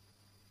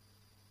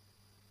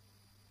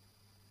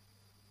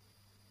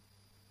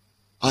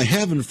 I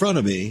have in front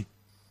of me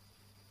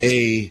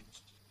a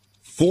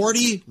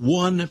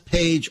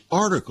 41-page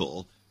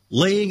article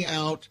laying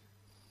out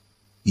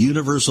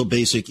universal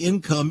basic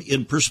income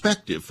in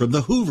perspective from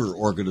the Hoover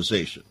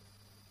Organization.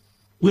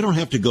 We don't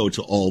have to go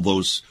to all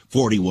those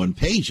 41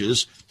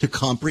 pages to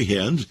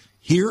comprehend.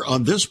 Here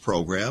on this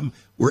program,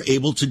 we're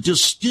able to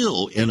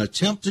distill and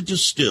attempt to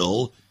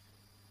distill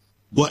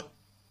what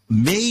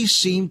may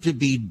seem to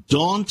be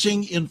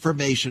daunting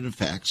information and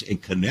facts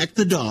and connect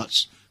the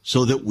dots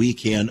so that we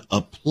can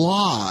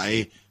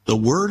apply the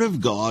Word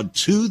of God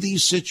to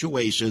these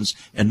situations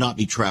and not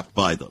be trapped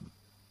by them.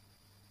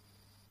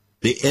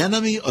 The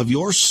enemy of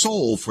your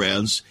soul,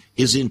 friends,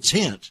 is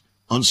intent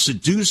on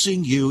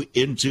seducing you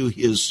into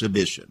his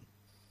submission.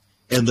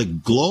 And the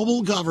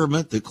global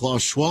government that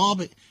Klaus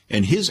Schwab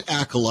and his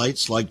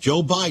acolytes like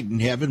Joe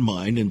Biden have in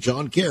mind and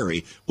John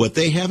Kerry, what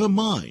they have in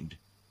mind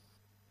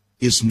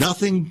is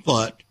nothing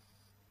but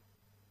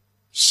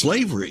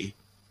slavery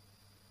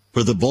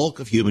for the bulk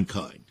of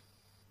humankind.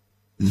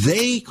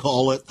 They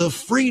call it the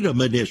Freedom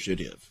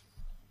Initiative.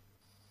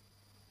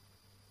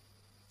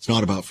 It's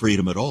not about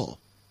freedom at all.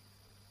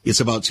 It's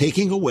about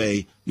taking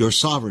away your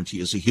sovereignty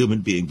as a human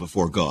being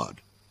before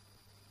God.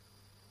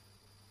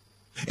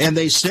 And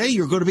they say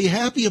you're going to be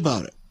happy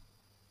about it.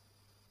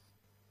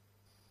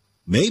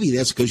 Maybe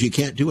that's because you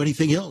can't do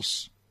anything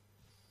else.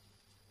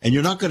 And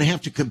you're not going to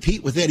have to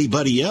compete with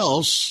anybody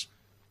else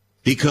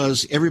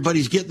because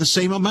everybody's getting the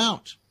same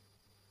amount.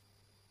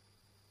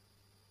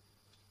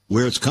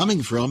 Where it's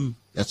coming from,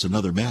 that's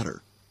another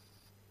matter.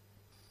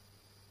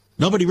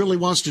 Nobody really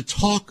wants to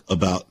talk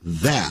about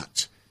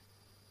that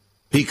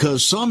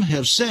because some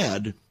have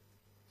said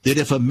that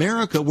if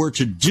America were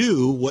to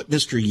do what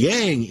Mr.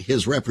 Yang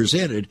has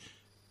represented,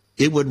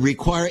 it would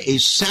require a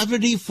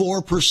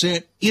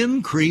 74%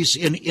 increase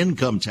in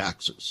income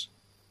taxes.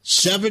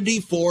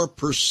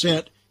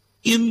 74%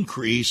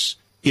 increase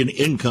in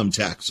income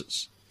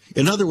taxes.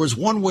 In other words,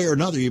 one way or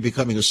another, you're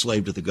becoming a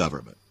slave to the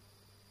government.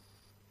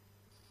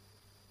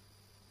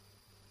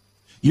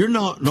 You're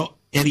not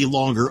any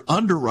longer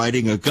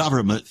underwriting a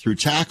government through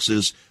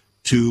taxes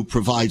to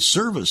provide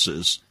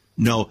services.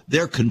 No,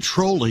 they're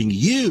controlling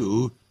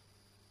you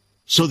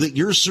so that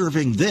you're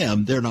serving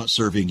them, they're not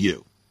serving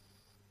you.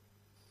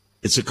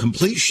 It's a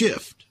complete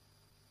shift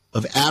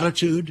of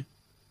attitude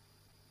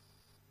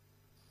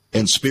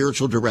and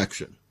spiritual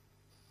direction.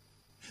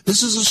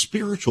 This is a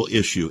spiritual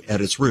issue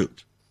at its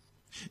root.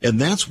 And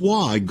that's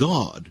why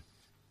God,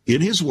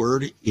 in his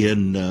word,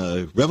 in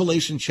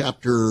Revelation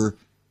chapter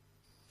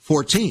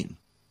 14,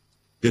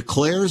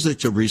 declares that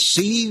to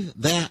receive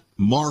that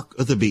mark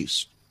of the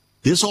beast.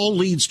 This all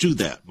leads to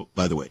that,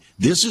 by the way.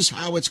 This is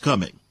how it's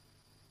coming.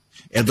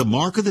 And the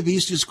mark of the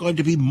beast is going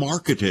to be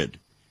marketed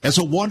as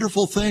a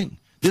wonderful thing.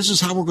 This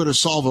is how we're going to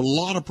solve a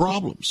lot of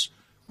problems.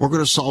 We're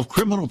going to solve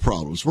criminal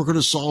problems. We're going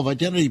to solve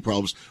identity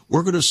problems.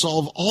 We're going to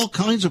solve all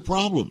kinds of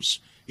problems.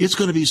 It's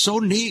going to be so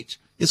neat.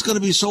 It's going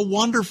to be so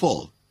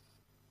wonderful.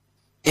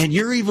 And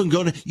you're even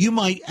going to, you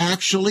might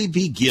actually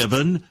be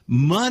given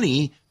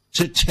money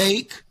to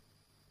take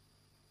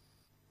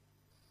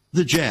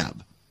the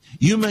jab.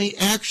 You may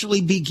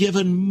actually be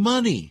given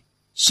money,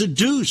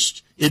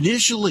 seduced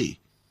initially,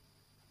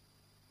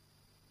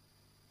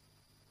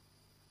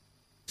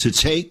 to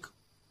take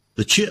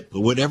the chip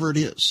or whatever it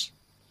is.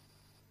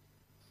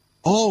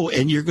 Oh,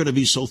 and you're going to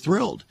be so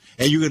thrilled.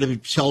 And you're going to be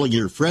telling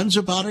your friends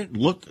about it.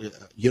 Look,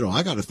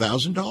 I got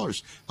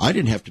 $1,000. I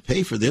didn't have to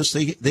pay for this.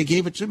 They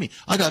gave it to me.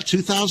 I got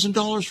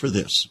 $2,000 for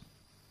this.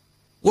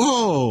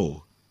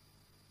 Whoa.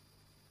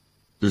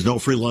 There's no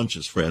free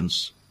lunches,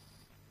 friends.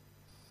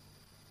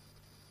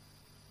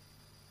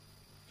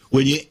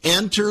 When you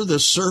enter the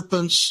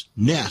serpent's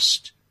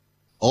nest,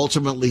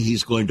 ultimately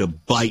he's going to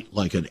bite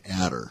like an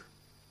adder.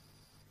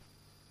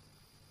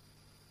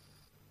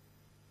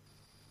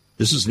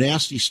 This is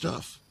nasty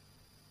stuff.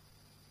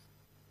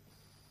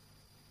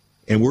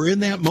 And we're in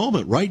that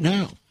moment right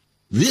now.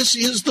 This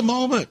is the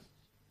moment.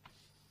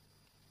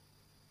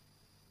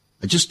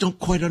 I just don't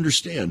quite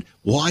understand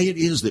why it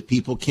is that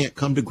people can't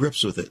come to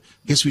grips with it.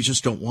 I guess we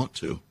just don't want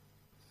to.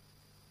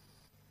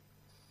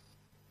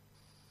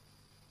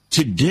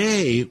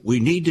 Today, we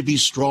need to be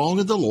strong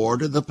in the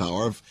Lord and the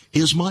power of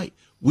his might.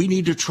 We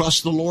need to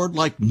trust the Lord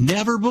like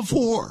never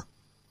before.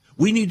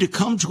 We need to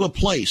come to a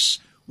place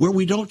where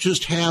we don't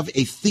just have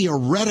a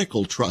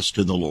theoretical trust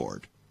in the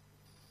Lord,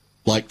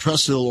 like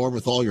trust in the Lord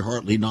with all your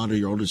heart, lean not to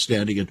your own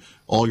understanding, and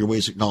all your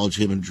ways acknowledge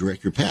him and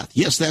direct your path.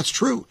 Yes, that's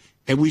true.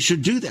 And we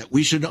should do that.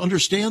 We should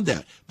understand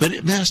that. But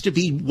it has to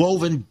be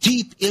woven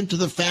deep into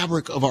the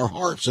fabric of our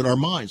hearts and our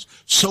minds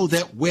so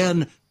that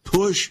when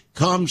push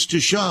comes to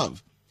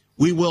shove,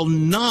 we will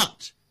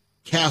not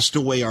cast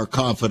away our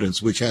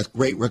confidence, which hath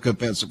great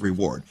recompense of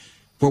reward.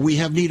 For we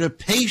have need of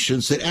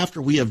patience that after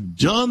we have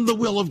done the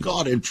will of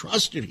God and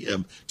trusted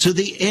him to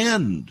the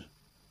end,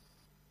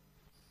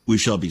 we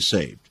shall be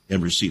saved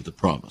and receive the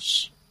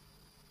promise.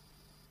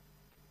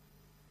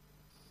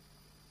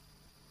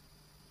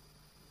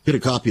 Get a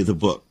copy of the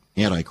book,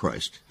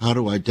 Antichrist, How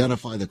to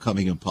Identify the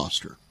Coming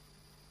Imposter.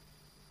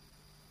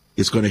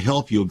 It's going to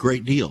help you a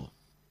great deal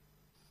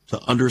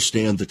to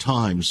understand the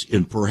times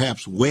in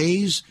perhaps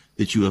ways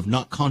that you have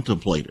not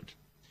contemplated,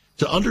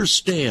 to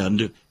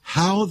understand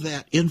how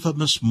that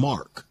infamous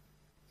mark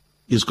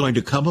is going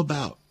to come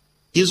about,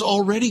 is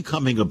already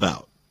coming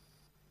about.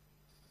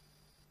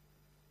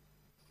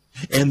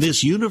 And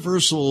this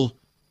universal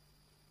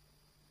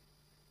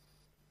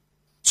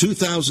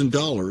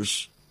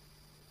 $2,000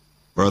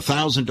 or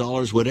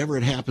 $1,000, whatever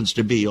it happens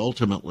to be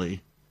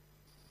ultimately,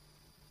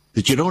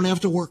 that you don't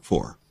have to work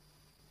for,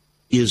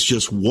 is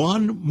just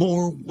one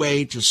more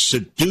way to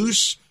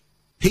seduce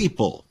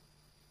people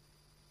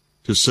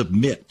to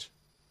submit.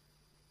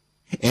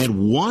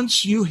 And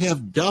once you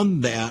have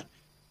done that,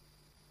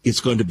 it's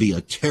going to be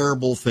a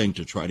terrible thing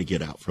to try to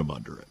get out from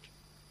under it.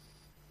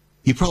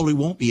 You probably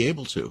won't be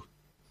able to.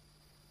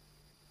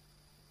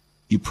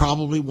 You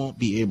probably won't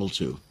be able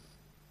to.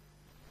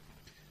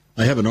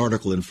 I have an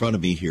article in front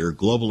of me here.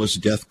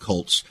 Globalist death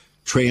cults,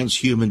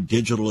 transhuman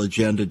digital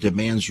agenda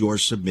demands your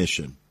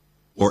submission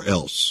or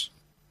else.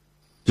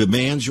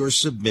 Demands your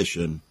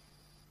submission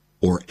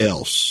or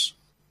else.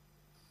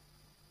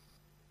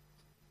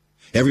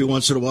 Every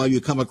once in a while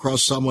you come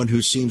across someone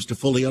who seems to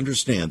fully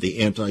understand the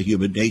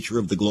anti-human nature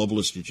of the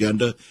globalist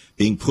agenda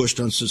being pushed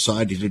on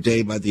society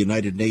today by the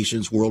United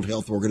Nations, World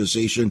Health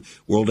Organization,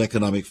 World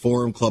Economic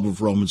Forum, Club of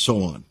Rome, and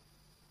so on.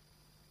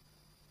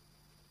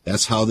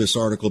 That's how this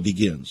article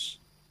begins.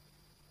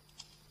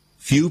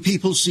 Few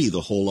people see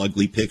the whole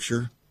ugly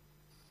picture.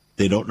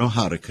 They don't know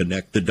how to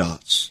connect the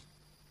dots.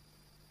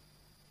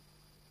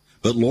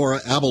 But Laura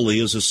Abley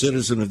is a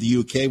citizen of the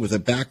UK with a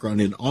background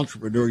in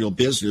entrepreneurial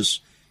business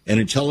and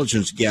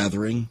intelligence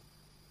gathering,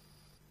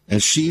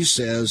 and she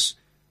says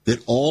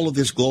that all of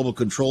this global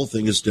control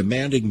thing is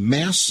demanding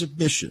mass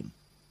submission.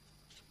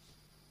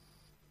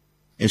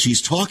 And she's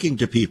talking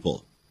to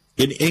people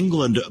in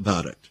England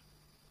about it,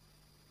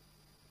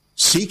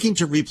 seeking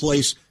to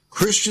replace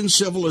Christian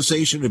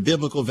civilization and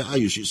biblical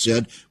values, she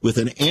said, with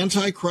an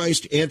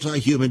antichrist,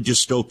 anti-human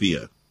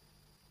dystopia.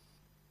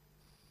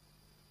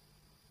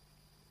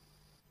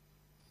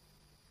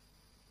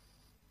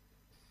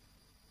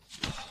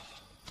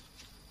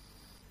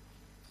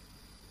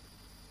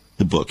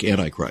 The book,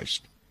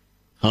 Antichrist,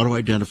 How to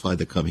Identify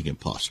the Coming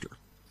Imposter.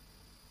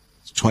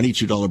 It's a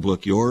 $22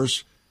 book,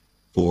 yours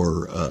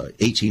for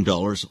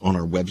 $18 on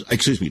our website,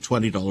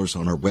 $20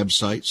 on our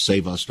website,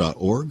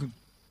 saveus.org.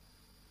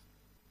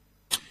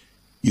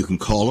 You can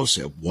call us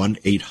at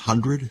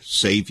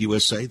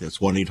 1-800-SAVE-USA. That's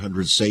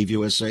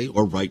 1-800-SAVE-USA,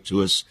 or write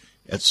to us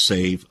at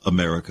Save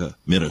America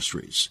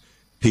Ministries.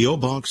 P.O.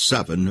 Box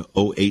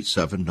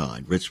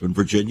 70879, Richmond,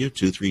 Virginia,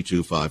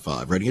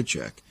 23255. Writing a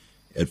check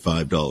at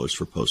 $5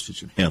 for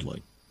postage and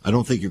handling. I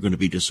don't think you're going to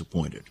be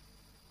disappointed.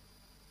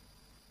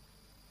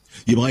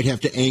 You might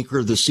have to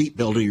anchor the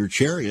seatbelt of your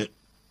chariot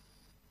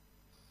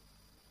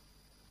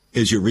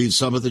as you read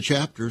some of the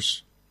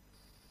chapters.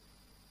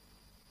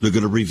 They're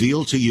going to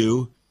reveal to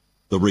you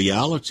the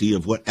reality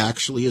of what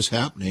actually is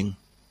happening.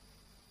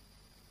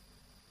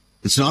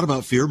 It's not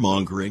about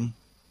fear-mongering.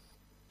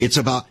 It's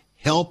about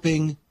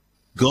helping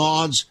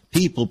God's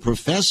people,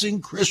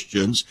 professing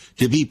Christians,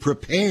 to be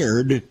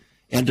prepared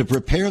and to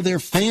prepare their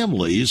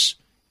families,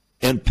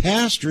 and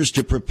pastors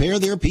to prepare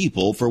their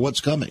people for what's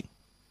coming.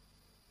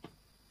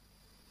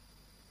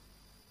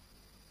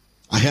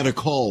 I had a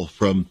call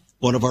from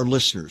one of our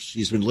listeners.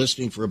 She's been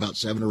listening for about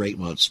 7 or 8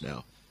 months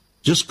now.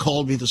 Just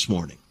called me this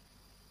morning.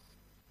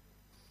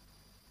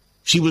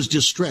 She was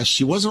distressed.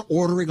 She wasn't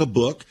ordering a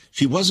book.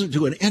 She wasn't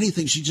doing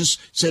anything. She just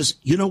says,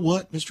 you know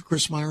what, Mr.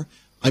 Chrismeyer,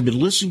 I've been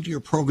listening to your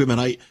program, and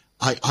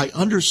I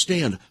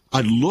understand. I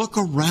look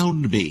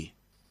around me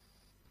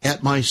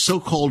at my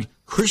so-called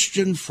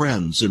Christian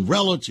friends and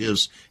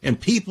relatives and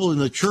people in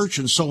the church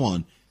and so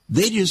on.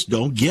 They just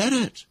don't get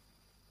it.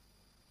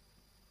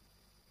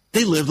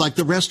 They live like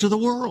the rest of the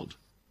world.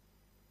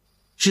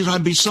 She said,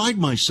 I'm beside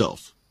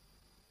myself.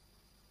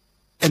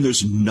 And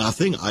there's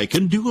nothing I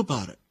can do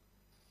about it.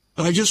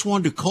 But I just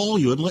wanted to call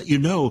you and let you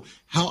know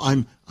how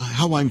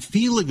I'm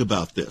feeling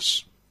about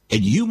this.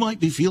 And you might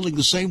be feeling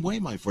the same way,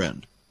 my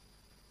friend.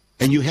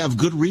 And you have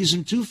good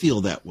reason to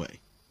feel that way.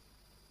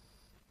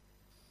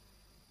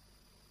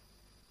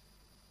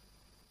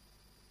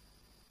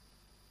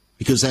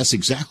 Because that's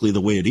exactly the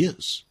way it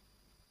is.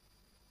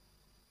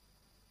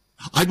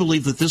 I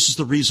believe that this is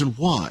the reason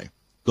why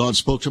God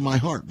spoke to my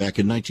heart back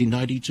in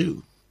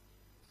 1992.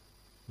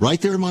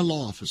 Right there in my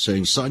law office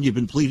saying, son, you've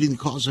been pleading the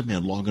cause of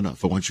men long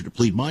enough. I want you to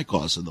plead my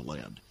cause in the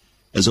land.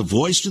 as a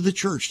voice to the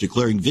church,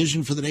 declaring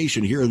vision for the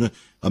nation here in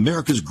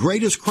America's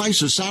greatest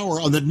crisis hour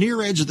on the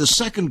near edge of the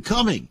second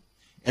coming.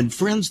 And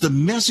friends, the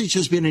message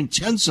has been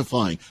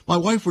intensifying. My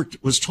wife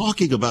was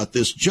talking about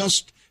this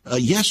just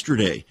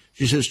yesterday.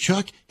 She says,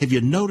 Chuck, have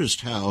you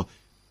noticed how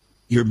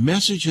your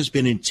message has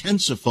been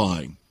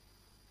intensifying,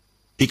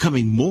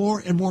 becoming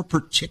more and more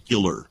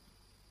particular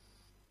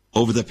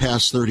over the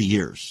past 30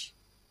 years?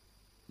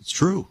 It's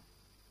true.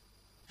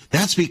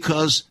 That's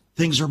because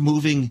things are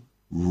moving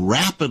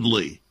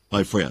rapidly,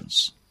 my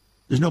friends.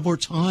 There's no more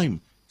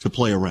time to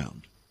play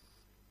around.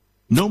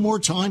 No more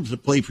time to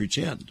play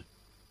pretend.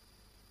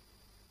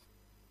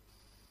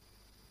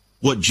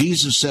 What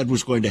Jesus said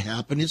was going to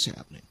happen is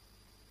happening.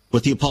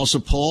 What the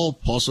Apostle Paul,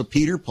 Apostle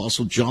Peter,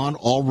 Apostle John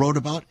all wrote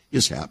about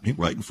is happening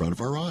right in front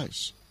of our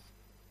eyes.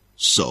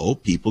 So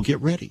people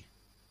get ready.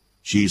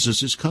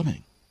 Jesus is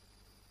coming.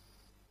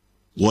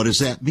 What does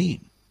that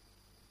mean?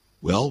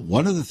 Well,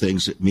 one of the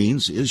things it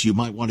means is you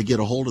might want to get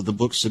a hold of the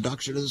book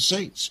Seduction of the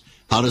Saints,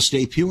 How to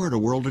Stay Pure in a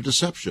World of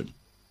Deception.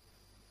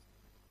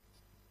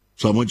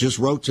 Someone just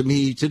wrote to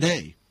me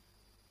today.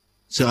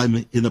 Said,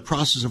 I'm in the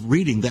process of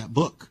reading that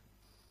book.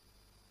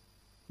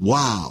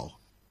 Wow.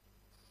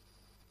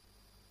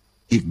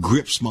 It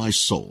grips my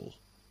soul.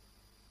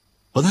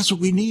 Well, that's what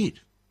we need.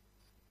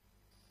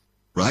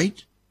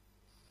 Right?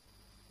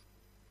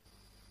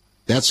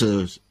 That's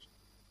a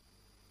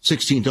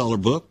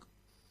 $16 book.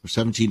 A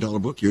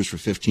 $17 book, yours for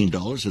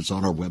 $15. It's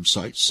on our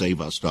website,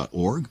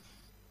 saveus.org.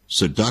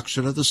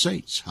 Seduction of the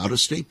Saints, How to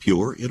Stay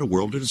Pure in a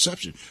World of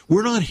Deception.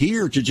 We're not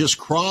here to just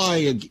cry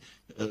and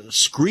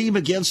scream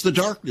against the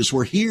darkness.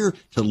 We're here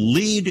to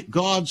lead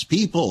God's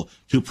people,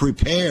 to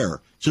prepare,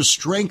 to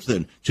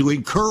strengthen, to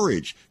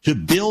encourage, to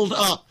build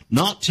up,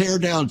 not tear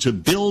down, to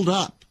build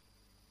up.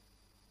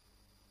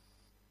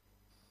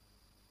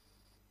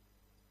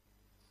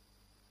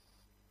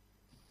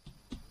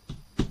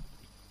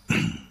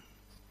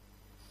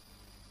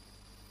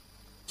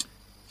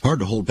 It's hard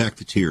to hold back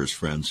the tears,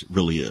 friends. It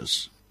really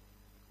is.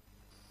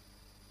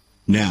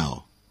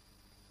 Now,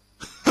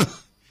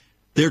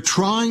 they're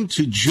trying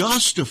to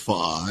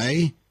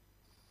justify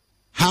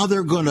how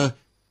they're going to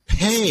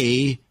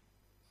pay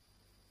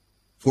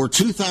for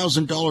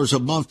 $2,000 a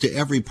month to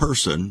every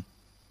person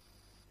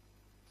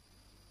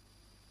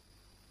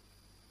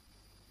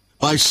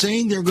by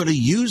saying they're going to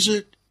use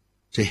it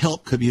to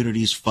help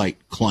communities fight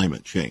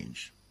climate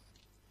change.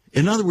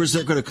 In other words,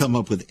 they're going to come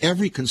up with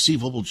every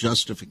conceivable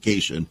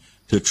justification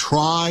to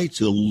try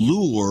to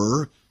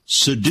lure,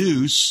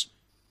 seduce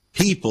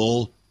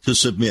people to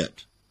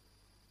submit.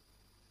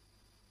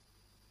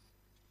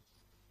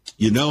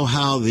 You know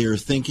how they're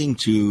thinking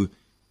to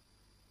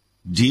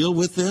deal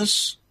with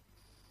this?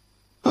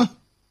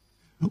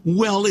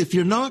 Well, if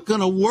you're not going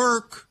to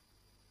work,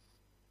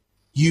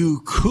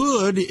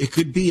 it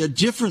could be a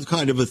different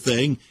kind of a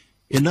thing.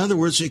 In other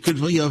words, it could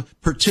be a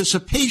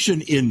participation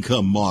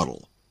income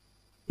model.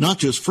 Not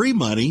just free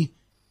money.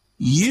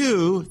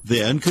 You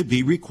then could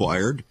be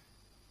required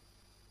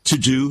to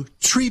do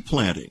tree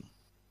planting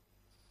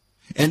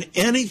and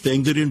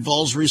anything that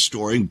involves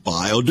restoring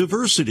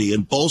biodiversity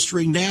and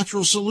bolstering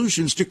natural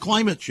solutions to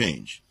climate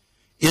change.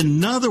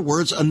 In other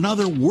words,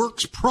 another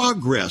works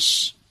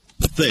progress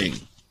thing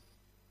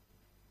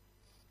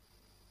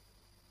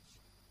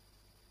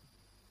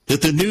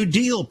that the New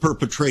Deal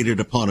perpetrated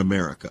upon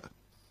America.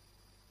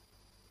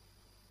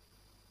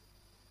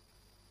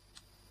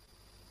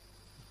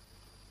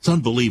 It's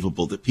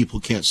unbelievable that people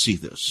can't see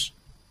this.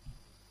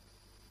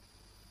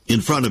 In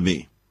front of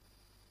me,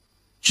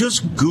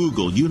 just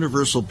Google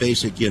universal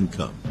basic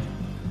income,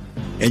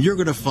 and you're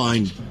going to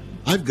find,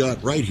 I've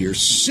got right here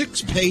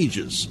 6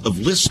 pages of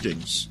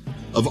listings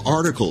of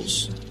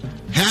articles,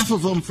 half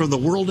of them from the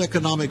World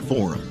Economic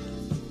Forum,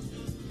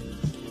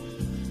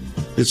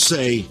 that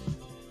say,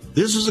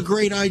 this is a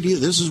great idea,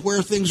 this is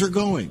where things are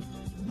going.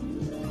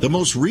 The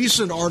most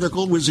recent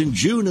article was in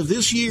June of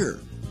this year.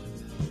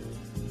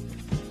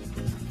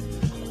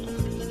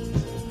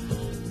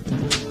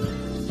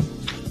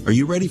 Are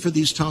you ready for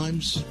these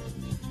times?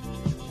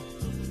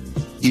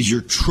 Is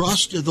your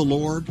trust in the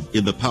Lord,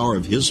 in the power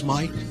of His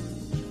might?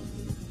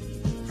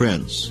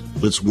 Friends,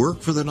 let's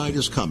work, for the night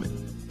is coming.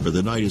 For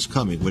the night is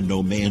coming when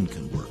no man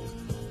can work.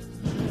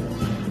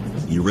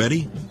 You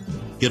ready?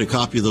 Get a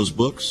copy of those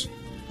books.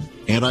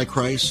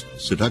 Antichrist,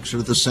 Seduction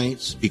of the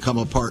Saints. Become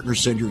a partner.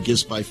 Send your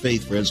gifts by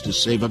faith, friends, to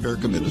Save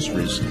America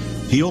Ministries.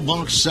 P.O.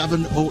 Box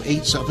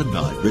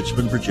 70879,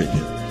 Richmond,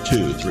 Virginia,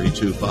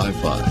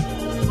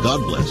 23255.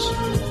 God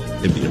bless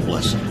and be a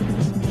blessing.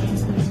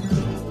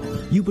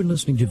 You've been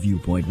listening to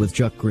Viewpoint with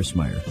Chuck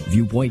Grissmeyer.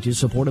 Viewpoint is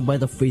supported by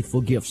the faithful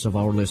gifts of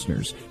our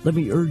listeners. Let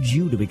me urge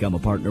you to become a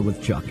partner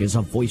with Chuck as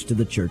a voice to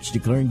the church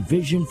declaring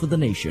vision for the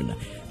nation.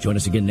 Join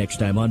us again next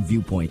time on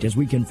Viewpoint as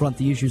we confront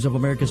the issues of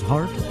America's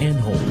heart and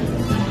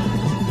home.